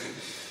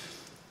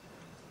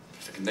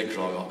fikk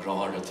nekra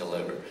til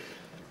Leivor.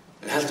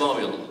 Men helt av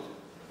igjen.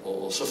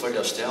 Og så følte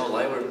jeg sted av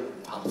Leivor,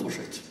 han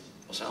fortsatt.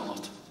 Og så han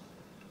at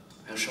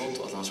jeg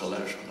skjønte at han skal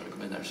lære seg når vi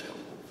kom inn her. Så jeg,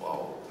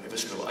 wow, jeg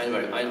visste det var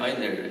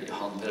en i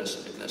han deres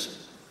i Blesen.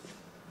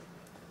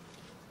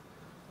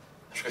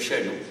 Det skal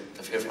skje nå.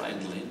 Det er fra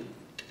en lin.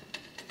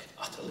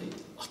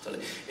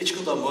 Atterlig. Ikke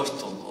kunne ha møtt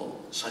dem og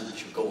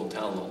sannsyn og gå og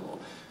tale dem og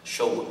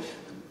sjå.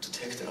 Men du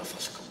tekte det av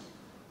faskom.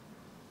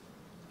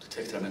 Du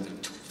tekte det, men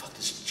du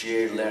faktisk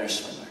gjør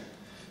lærersvenner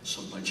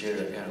som man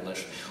gjør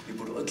lærersvenner. Vi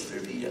burde ødel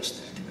være vias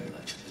nær til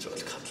hverandre. Vi tror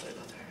ødel kattler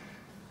det der.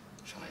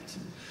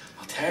 Skjønner.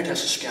 Man tar det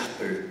som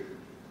skaper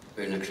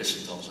verden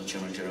kristendom som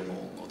kommer og gjør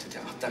mål. Og til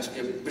det.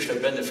 Jeg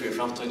blir brenner for i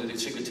fremtiden. Det er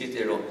sikkert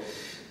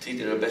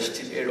tid er best.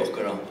 Tid er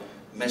dere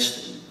mest,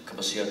 kan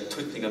man si,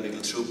 tøytninger vi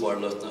vil tro på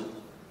alle løtene.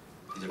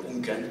 Vi er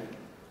ungen.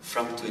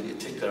 Framtiden er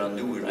tikkere,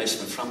 nå er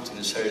reisen med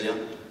framtiden særlig,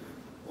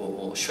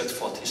 og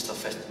kjøttfat i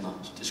stafettene,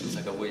 så de skulle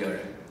tenke på å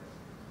gjøre.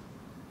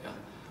 Ja.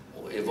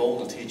 Og jeg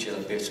vågner til ikke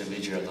det bedre enn vi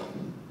gjør det.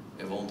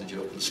 Jeg vågner til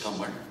å gjøre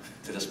skammer,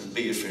 til det som er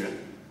bygget for det.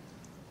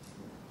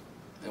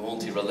 Jeg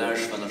vågner til å være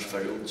lærersvenner som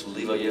fører ut, som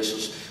livet av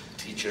Jesus, og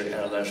teacher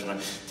er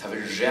lærersvenner. Det er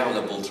veldig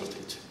rævlig boldrott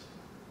dit.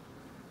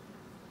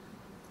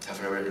 Det er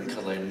for å være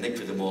innkallet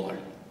nekvide måler.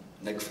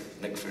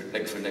 Nekfor,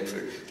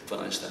 på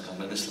en eneste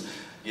men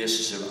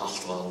Jesus er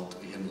alt valgt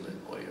i himmelen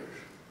og gjør.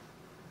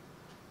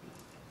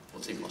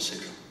 Og ting var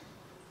sikre.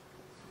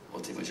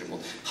 Og ting var ikke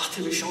mål. Hatt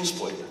er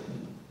missiónsboðini.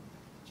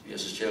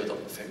 Jesus gjør det, og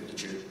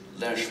gjør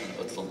lærersvenn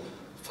og ødlom.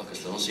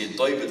 Han sier,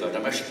 døybet er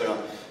det mest bare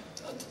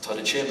at ta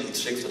det kjemel til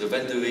trygt, og det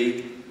vender vi,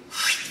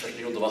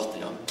 trekker rundt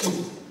vatten, ja.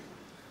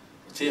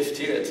 Og det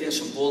er en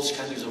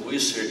symbolsk handling som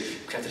viser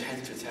hva det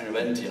hendt til her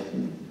vendia.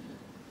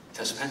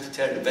 Det som hendt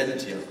til her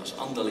vendia, altså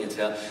andelig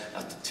til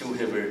at du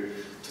hever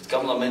til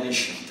gamla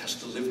menneske, det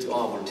som du levde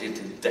av og til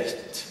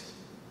dett.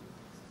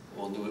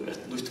 Og nå er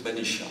et nytt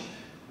menneske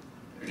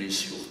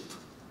riser opp,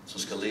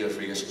 som skal leve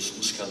for Jesus,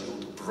 som skal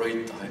ut og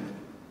brøyte ham.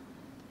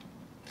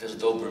 Det er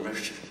så dobre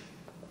merke.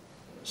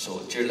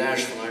 Så til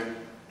lærersvenner,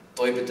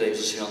 døybe deg,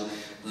 så sier han,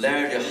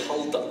 lær deg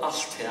halda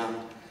alt her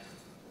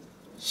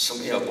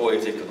som jeg har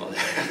bøyt ikke nå.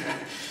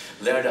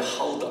 Lær deg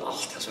halda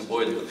alt her som jeg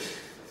bøyt ikke.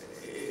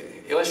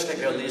 Jeg vet ikke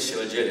hva jeg lyser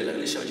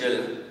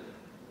evangeliet.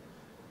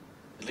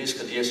 Jeg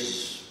lyser hva Jesus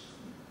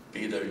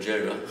bidrar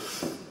gera.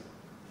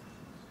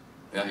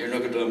 Ja, her er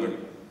noen dømmer.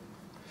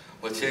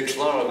 Og til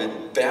klarer vi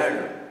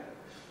bære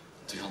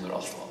til han er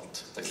alt og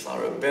alt. Det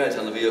klarer vi bære til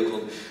han er vi og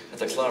kun.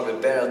 Det klarer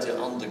vi bære til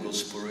andre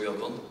Guds bor i og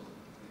kun.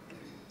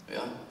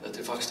 Ja, det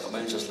er faktisk av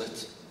menneskers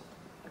litt.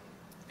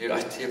 Her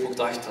er punkt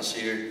 1, han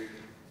sier,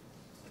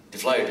 de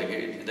flere ting,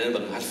 det er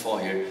bare helt få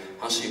her,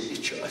 han sier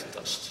ikke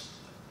øktast.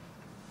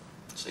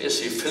 Så jeg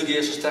sier, fylg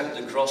Jesus, takk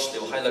til kross,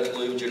 det var heilig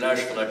liv, du lærer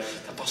seg der,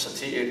 det passer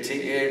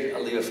til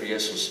å leve for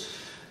Jesus.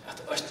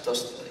 At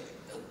øktast,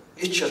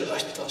 ikke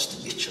øktast,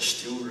 ikke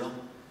stjura,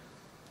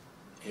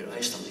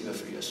 eisen livet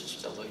for Jesus,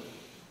 det er det.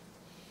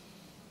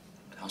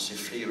 Men han sier,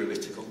 fri er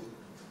vittikum.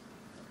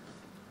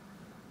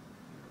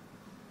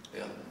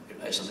 Ja,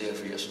 eisen livet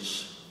for Jesus.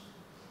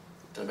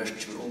 Det er mest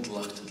ikke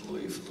underlagt til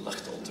liv,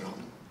 lagt under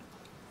ham.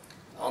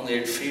 Han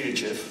er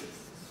fyrirgjev.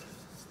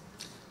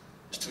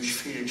 Hvis du ikke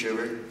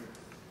fyrirgjever,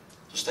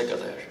 så stekker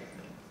det her.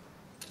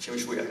 Det kommer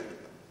ikke hvor jeg er.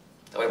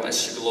 Det var en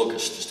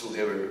psykologisk, hvis du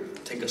har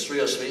tenkt å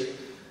strøyes vi,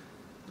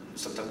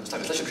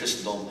 snakker slett om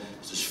kristendom,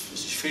 hvis du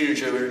ikke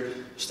fyrirgjever,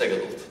 stekker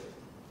det opp.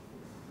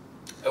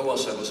 Jeg var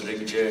så hos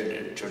ring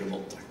gjerne gjør det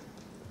mot der.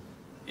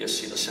 Jeg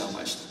sier det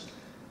samme eisen.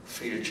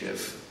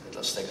 Fyrirgjev,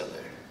 eller stekker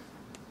det her.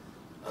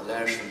 Att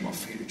lärusveinar man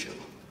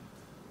fyrirgeva.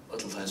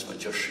 Öll þeim som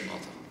gjør sig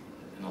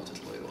något til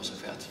løy og så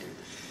fætt her.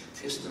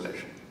 Det som det er.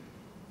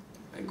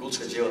 Men Gud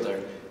skal gjøre der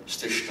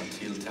styrkan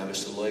til det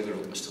hvis du løyver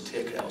og hvis du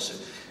teker av seg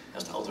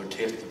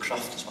autoriteten og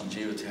kraften som han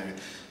gjør til her,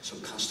 så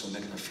kan du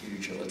megna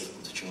fyrirgeva öll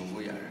og det gjør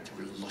vi er til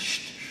vi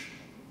luster.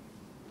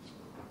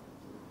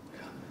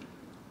 Ja.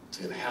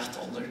 Du er hætt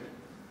under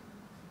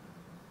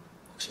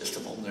og så elst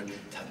under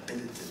det er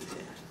bindet det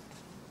her.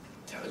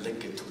 Det er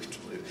legget tog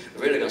til løy.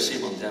 Og veldig kan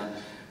si man det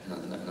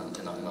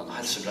en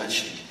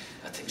helsebransjing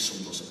at ting som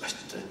noe som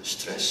øtte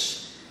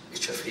stress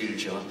ikke er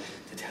fyrirgeva,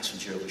 det er det som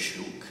gjør vi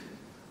sjuk.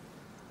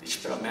 Det er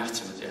ikke bare mat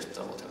som vi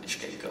etter, og det er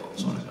ikke genka og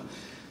sånn. Det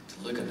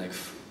er lukka nek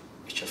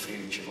ikke er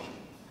fyrirgeva,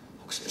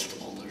 og så eldre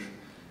måneder,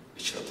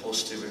 ikke er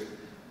positive,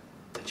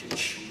 det er ikke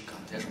sjuka,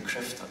 det er som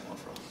krefter kommer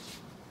fra.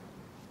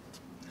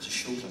 Det er som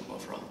sjuka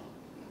kommer fra.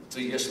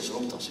 Det er Jesus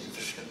rundt han sier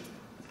forskjell.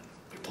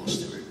 Vi er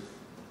positive.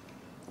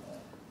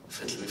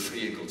 Fyller vi fri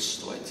i Guds,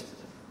 du vet.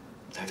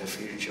 Det er det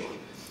fyrirgeva.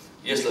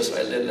 Jesus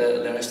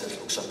lærer oss til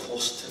å også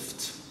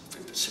positivt,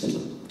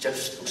 simpelthen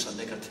djevst også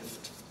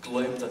negativt,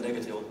 glöm det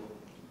negativa,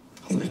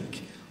 han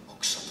ikke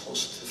også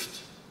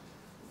positivt,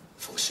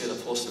 fokusera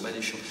positivt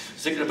människor.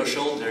 Sikkert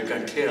person her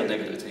garanterar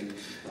negativa ting,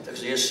 det er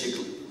så Jesus sier,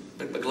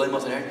 glöm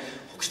det her,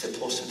 også det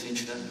positive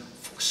tingene,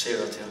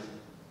 fokusera til han.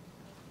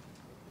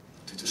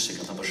 Du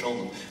sikkert den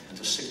personen, men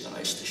du sikkert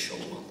eis til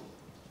sjålman.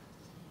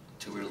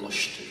 Du er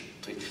luster,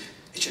 du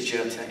ikke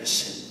gjør at jeg er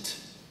sint,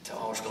 til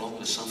å avskal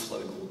omkring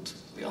samfunnet god,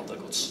 vi andre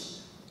gods.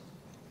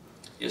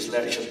 Jesus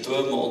lærer ikke å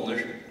døme under,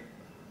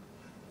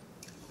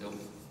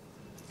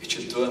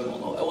 ikke døme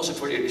under, og også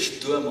fordi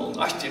ikke døme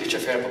under, at det er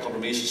ikke ferdig på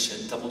kompromisset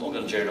sin, det må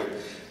noen gjøre,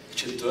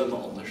 ikke døme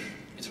under,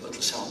 vi tror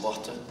til samme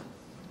bate,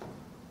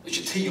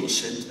 ikke tid og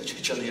sint,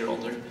 ikke nere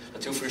under,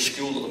 at du får i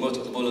skolen og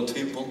møter den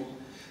typen,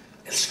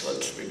 elsker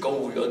alt, vi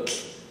går i alt,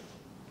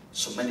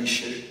 som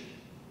mennesker,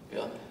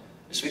 ja.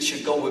 Hvis vi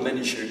ikke går i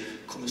mennesker,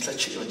 kommer vi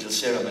slett ikke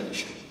evangelisere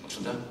mennesker,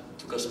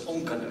 du kan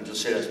omkan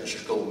evangelisere som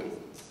ikke går i,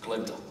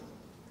 glem det.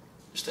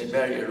 Hvis det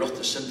bare er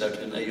rått synder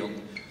til en egen,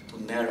 du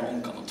nære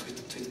omgang og tvitt.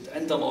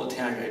 Enda må det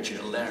her er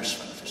ikke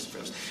lærusveinar først og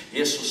fremst.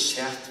 Jesus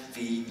sæt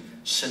vi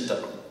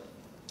synder.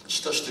 Den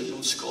største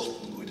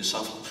utskåten i det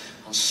samfunnet.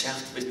 Han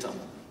sæt vidt dem.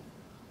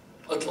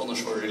 Alt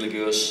annars var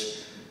religiøs,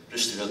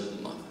 rist i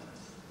høldene.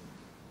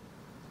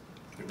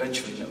 Vi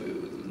bensin,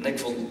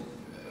 nekvån,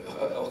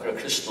 akkurat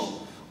kristne,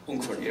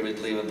 ungførn er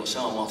vidt livet på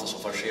samme måte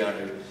som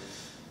farsianer.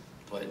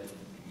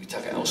 Vi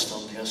takker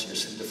avstand, jeg sier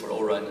synder for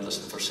årein, eller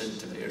synder for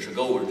synder, men jeg er så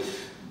gåer.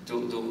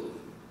 Du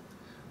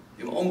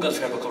omgang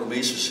for å komme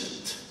Jesus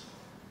sint.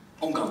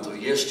 Omgang du,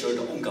 Jesus gjør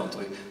det omgang du,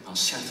 han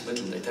sett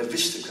middelen deg, det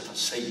visste hva han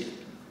sier.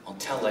 Han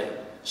taler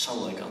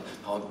sannleggen,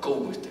 han var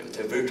god ut det, og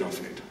det er virkt han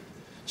fyrt.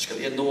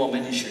 Skal jeg nå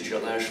mennesker til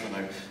å lære seg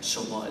meg,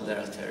 så må jeg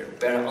lære til å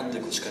bare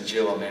andre god skal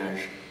gjøre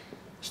mer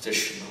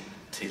styrkene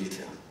til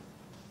det.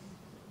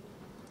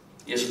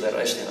 Jesus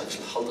lærer eisen at jeg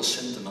skal holde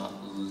syndene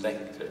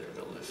lengre i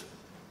liv.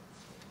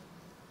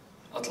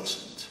 Alla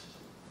synd.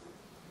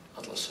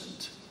 Alla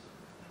synd.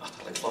 At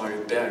alle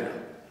klarer å bære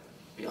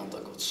vi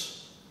andre gods.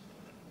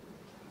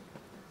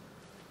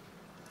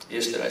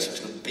 Jesus lærer eisen at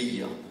jeg skal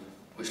bia,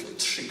 og jeg skal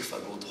trygg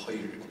for god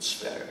høyre gods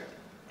sfære.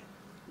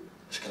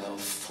 Jeg skal ha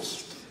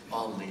fullt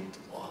anlitt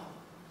og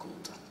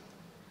gode.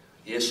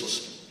 Jesus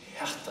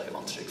hætta i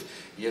vantrygg.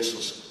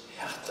 Jesus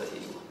hætta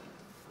i iva.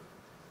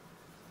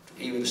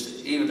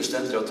 Iva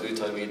bestemte at vi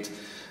tar vidt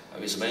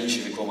vi som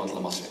mennesker vi kommer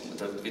til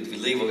materialet. Vi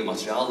lever i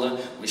materialet,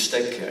 og vi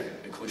stekker.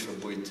 Vi kommer ikke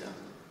fra bøyte.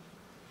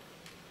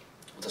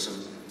 Og det er så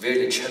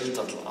veldig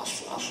kjelta til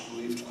alt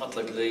liv, til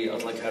alle glede,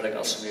 alle kærlighet,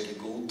 alt som er veldig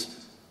god.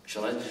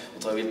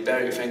 Og da vi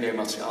bare fenger i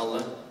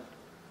materialet,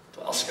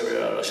 alt skal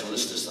være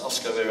rationalistisk, alt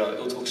skal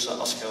være utvoksa,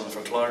 alt skal være en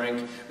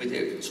forklaring.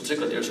 Som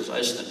sikkert er så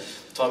eisende,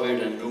 da vi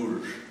en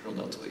mur rundt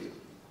at vi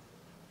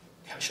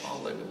har ikke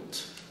alle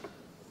god.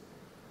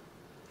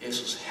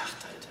 Jesus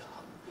hætta i det.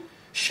 Han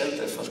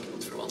skjelte folk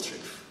ut for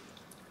vantrykk.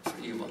 For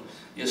Iva.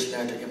 Jesus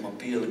lærte jeg må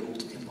be eller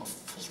god, jeg må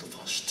fullt og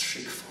fast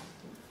trygg for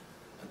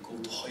en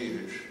god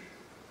høyre,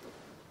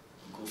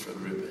 en god fra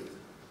gruppen.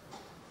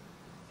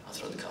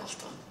 At radikalt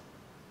da.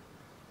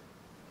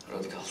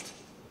 Radikalt.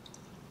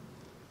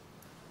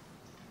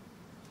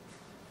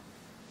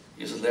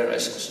 Jesus lærer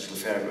eisen hvordan skulle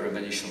fære være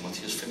mennesker om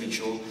Matteus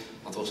 25,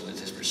 han tog sånn at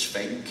det blir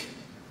svenk.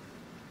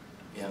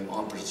 Vi har en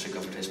annen person trygg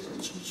for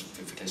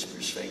det som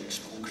blir svenk,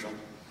 som hungrer.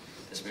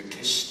 Det som blir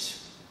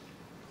tyst.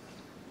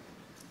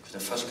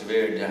 Den første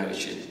verden, det har vi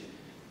ikke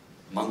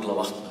manglet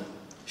vattnet,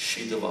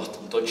 skydde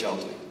vatten, dodge av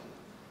det.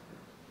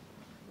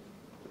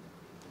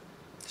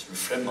 Det som er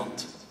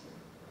fremmant.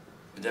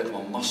 Men det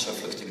kommer masse av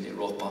flyktninger i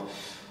Europa,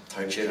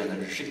 tar gera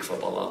en rikva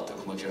ballad, det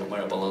kommer gera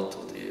mer ballad,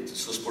 og det er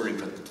så spørring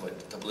på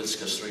det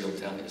politiske strøy om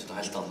det er sånn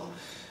helt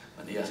annet.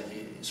 Men det er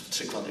som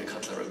tryggvann er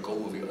kallar å gå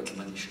over alle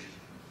mennesker.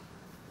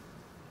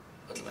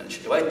 Alle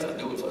mennesker. Jeg vet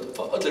det,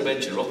 for alle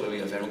mennesker råper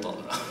vi er fer rundt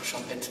andre.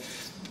 Skjønnet,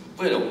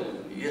 hva er det?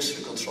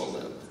 Jesus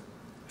kontrollen.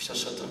 Hvis jeg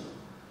søtter,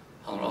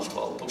 han har alt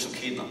valgt, også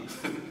Kina.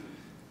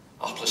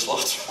 Apple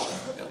slagt.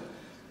 Ja.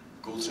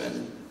 God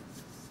trening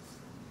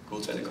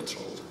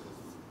kontroll.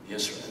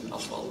 Jesus en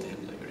alt valgt i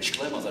himmelen. Jeg vil ikke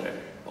glemme det her.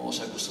 Jeg må si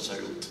hvordan det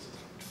ser ut.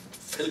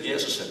 Fylg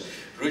Jesus,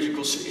 rydde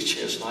Guds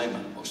ikke er sånn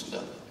heime, også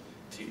det.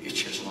 De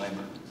ikke er sånn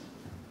heime.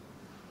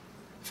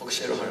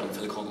 Fokuserer herren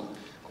til konen,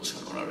 hvordan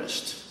han kunne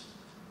rest.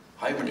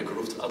 Heimen er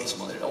korrupt, alle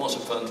som han er. Jeg må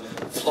si hva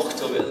en flokk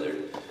til å velge,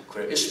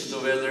 hva er ismen til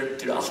å velge,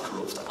 det er alt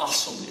korrupt, det er alt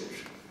som det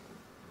er.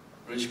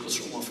 Rydde Guds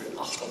rom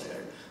for alt av det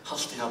her.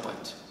 Halt i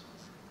arbeid.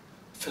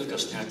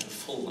 Fylgast nær til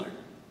fullnar.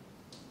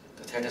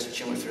 Det er det som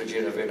kommer for å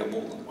gjøre verden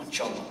målen, og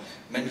kjanna.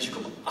 Mennesker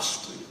kommer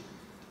alltid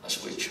av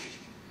switcha.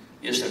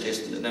 Just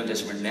det nevnt det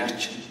som er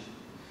nætjen,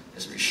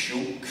 det som er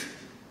sjuk,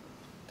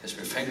 det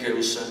som er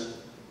fengehuset,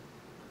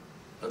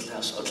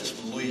 alle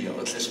som luja,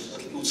 alle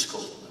som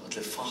utskottene,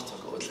 alle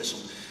fatak, og alle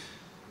som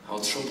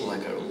har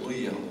trobeleikar og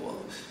luja,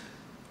 og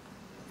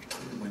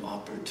tog mye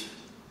arbeid,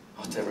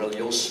 at det er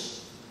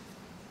religiøse.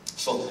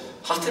 Så,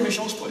 hatt er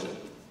missiónsboðini.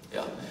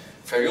 Ja,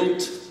 fer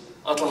ut,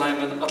 alle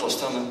heimen, alle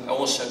stedene, jeg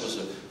må se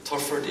hvordan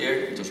torfer det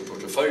er, om du bor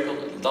til Førjel,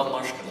 eller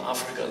Danmark, eller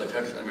Afrika, eller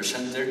hver enn vi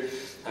sender.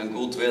 Det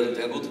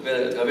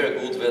kan være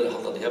god vel,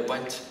 halda det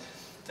hebbeint.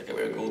 Det kan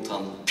være god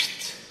han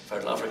fer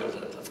til Afrika,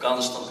 eller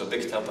Afghanistan, kan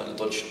bygge til en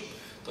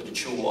dodge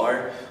 20 år,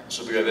 og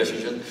så blir jeg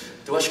vesingen.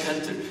 Det var ikke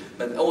henter,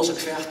 men også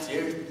kvært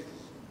er,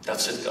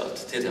 that's it God,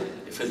 det er det,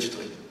 jeg følger ikke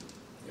tog.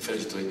 Jeg følger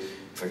ikke tog. Jeg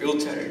fer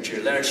ut her, jeg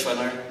gjer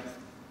lærusveinar,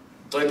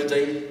 døype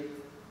deg,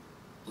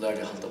 lær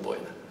deg halda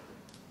bøyene.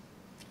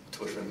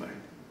 Du er fremme.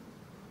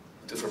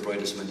 Du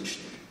forbrøydes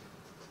mennesker.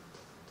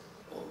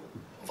 Og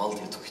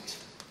valgte jeg tukt.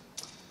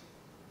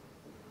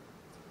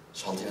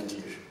 Så halte jeg en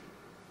dyr.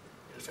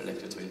 Jeg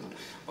forlegte ut vina.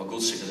 Og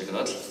god sikkert ikke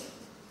nødt.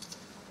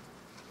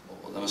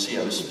 Og la meg si,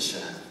 hvis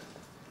jeg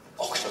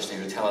også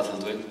snikker ut hele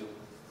til døgn,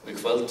 og i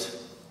kveld,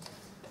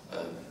 jeg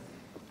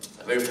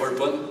er veldig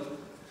forbund,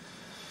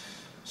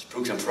 så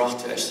bruker jeg en prat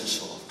til Esten,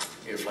 så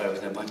er det flere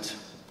knebant.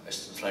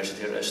 Esten flere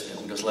sitter Esten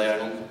i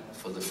ungdomsleieren,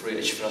 for det fri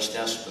ikke fra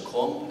sted som det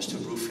kom, hvis du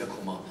bruker for å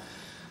komme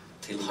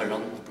til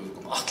Herren, bruker å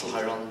komme at til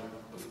Herren,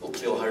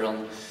 oppleve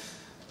Herren,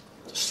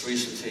 det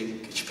strys og ting,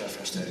 ikke bare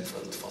fra sted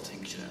for å få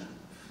ting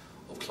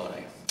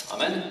oppklare.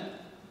 Amen.